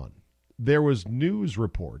early on, there was news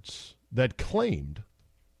reports that claimed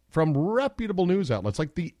from reputable news outlets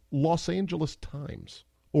like the Los Angeles Times,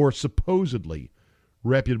 or supposedly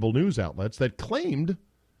reputable news outlets, that claimed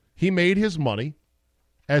he made his money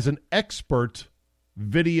as an expert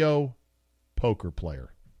video poker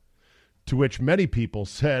player. To which many people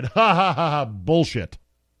said, ha, ha, ha, ha, bullshit.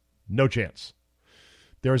 No chance.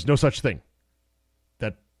 There is no such thing.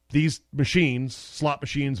 That these machines, slot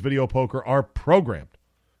machines, video poker, are programmed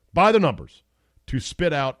by the numbers to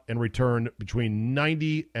spit out and return between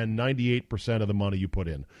 90 and 98% of the money you put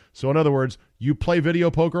in. So in other words, you play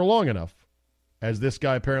video poker long enough, as this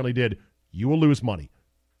guy apparently did, you will lose money.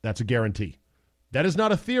 That's a guarantee. That is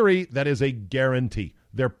not a theory. That is a guarantee.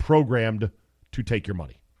 They're programmed to take your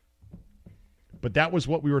money. But that was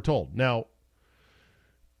what we were told. Now,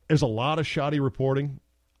 there's a lot of shoddy reporting.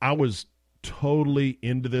 I was totally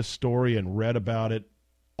into this story and read about it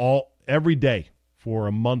every day for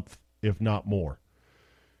a month, if not more.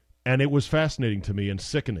 And it was fascinating to me and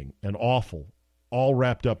sickening and awful, all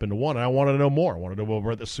wrapped up into one. And I wanted to know more. I wanted to know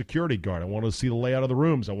about the security guard. I wanted to see the layout of the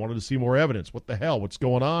rooms. I wanted to see more evidence. What the hell? What's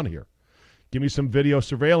going on here? Give me some video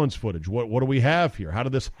surveillance footage. What do we have here? How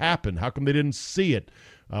did this happen? How come they didn't see it?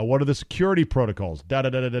 What are the security protocols?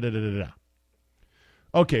 Da-da-da-da-da-da-da-da.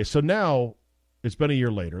 Okay, so now it's been a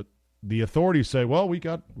year later. The authorities say, well, we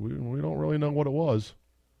don't really know what it was.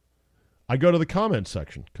 I go to the comments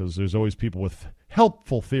section because there's always people with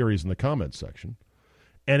helpful theories in the comments section,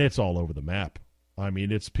 and it's all over the map. I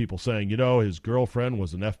mean, it's people saying, his girlfriend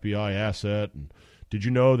was an FBI asset, and did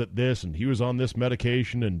you know that this, and he was on this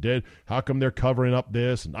medication, and how come they're covering up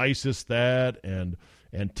this, and ISIS that, and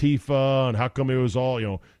Antifa, and how come it was all,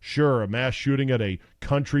 a mass shooting at a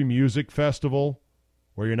country music festival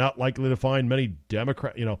where you're not likely to find many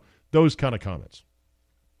Democrats, those kind of comments.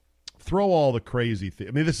 Throw all the crazy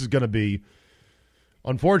I mean, this is going to be,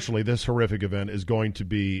 unfortunately, this horrific event is going to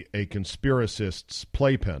be a conspiracist's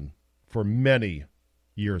playpen for many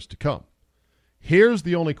years to come. Here's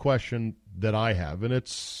the only question that I have, and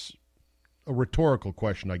it's a rhetorical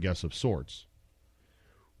question, I guess, of sorts.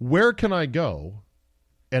 Where can I go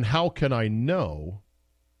and how can I know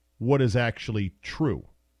what is actually true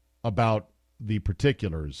about the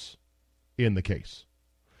particulars in the case?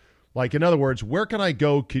 Like, in other words, where can I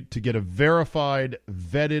go to get a verified,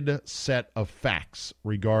 vetted set of facts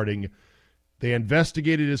regarding they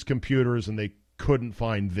investigated his computers and they couldn't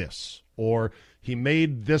find this, or he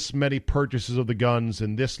made this many purchases of the guns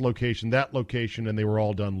in this location, that location, and they were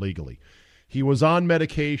all done legally. He was on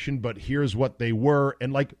medication, but here's what they were.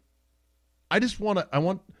 And I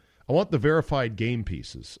want the verified game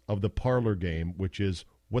pieces of the parlor game, which is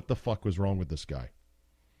what the fuck was wrong with this guy?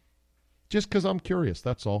 Just because I'm curious,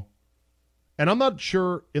 that's all. And I'm not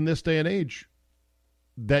sure in this day and age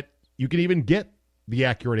that you can even get the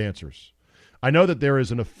accurate answers. I know that there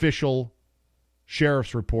is an official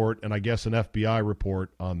sheriff's report and I guess an FBI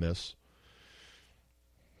report on this.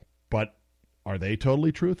 But are they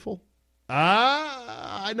totally truthful?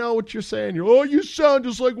 I know what you're saying. You sound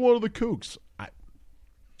just like one of the kooks.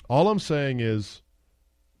 All I'm saying is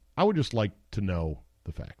I would just like to know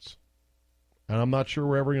the facts. And I'm not sure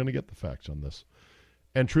we're ever going to get the facts on this.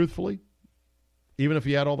 And truthfully, even if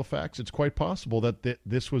he had all the facts, it's quite possible that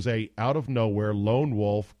this was a out-of-nowhere, lone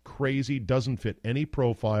wolf, crazy, doesn't fit any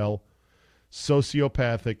profile,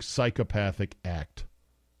 sociopathic, psychopathic act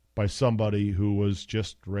by somebody who was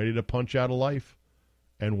just ready to punch out of life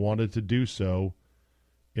and wanted to do so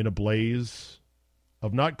in a blaze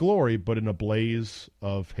of not glory, but in a blaze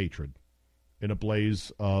of hatred, in a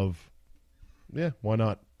blaze of, why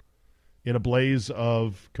not? In a blaze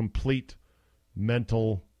of complete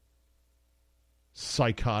mental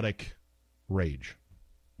psychotic rage.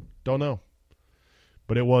 Don't know.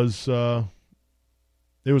 But it was awful.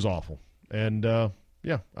 And, I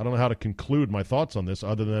don't know how to conclude my thoughts on this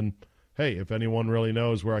other than, hey, if anyone really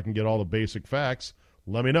knows where I can get all the basic facts,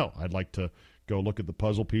 let me know. I'd like to go look at the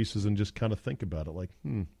puzzle pieces and just kind of think about it. Like,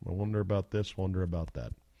 I wonder about this, wonder about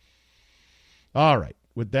that. All right.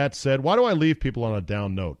 With that said, why do I leave people on a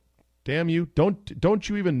down note? Damn you. Don't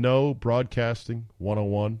you even know Broadcasting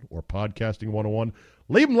 101 or Podcasting 101?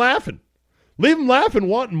 Leave them laughing. Leave them laughing,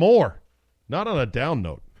 wanting more. Not on a down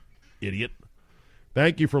note, idiot.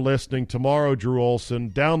 Thank you for listening. Tomorrow, Drew Olson.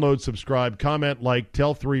 Download, subscribe, comment, like,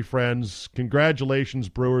 tell 3 friends. Congratulations,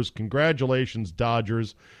 Brewers. Congratulations,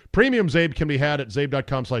 Dodgers. Premium Zabe can be had at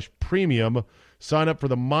zabe.com/premium. Sign up for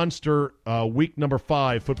the Monster Week number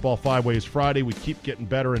 5, Football 5 Ways Friday. We keep getting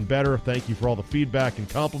better and better. Thank you for all the feedback and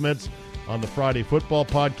compliments on the Friday Football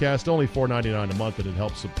Podcast. Only $4.99 a month, and it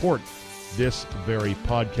helps support this very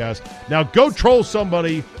podcast. Now go troll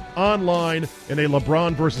somebody online in a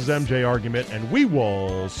LeBron versus MJ argument, and we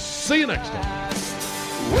will see you next time.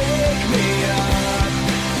 Wake me up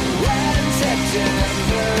when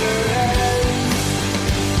September ends.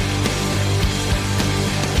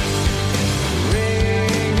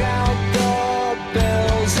 Ring out the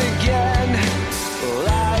bells again,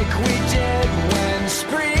 like we did when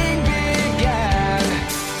spring began.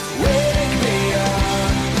 Wake me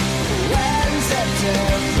up when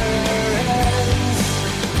September ends.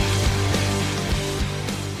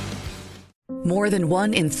 More than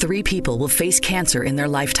 1 in 3 people will face cancer in their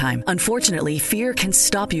lifetime. Unfortunately, fear can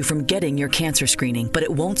stop you from getting your cancer screening, but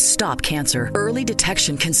it won't stop cancer. Early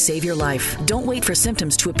detection can save your life. Don't wait for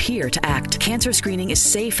symptoms to appear to act. Cancer screening is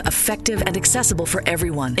safe, effective, and accessible for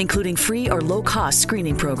everyone, including free or low-cost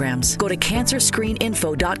screening programs. Go to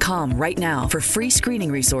cancerscreeninfo.com right now for free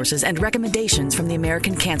screening resources and recommendations from the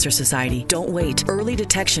American Cancer Society. Don't wait. Early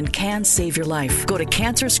detection can save your life. Go to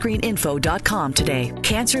cancerscreeninfo.com today.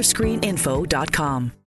 cancerscreeninfo.com.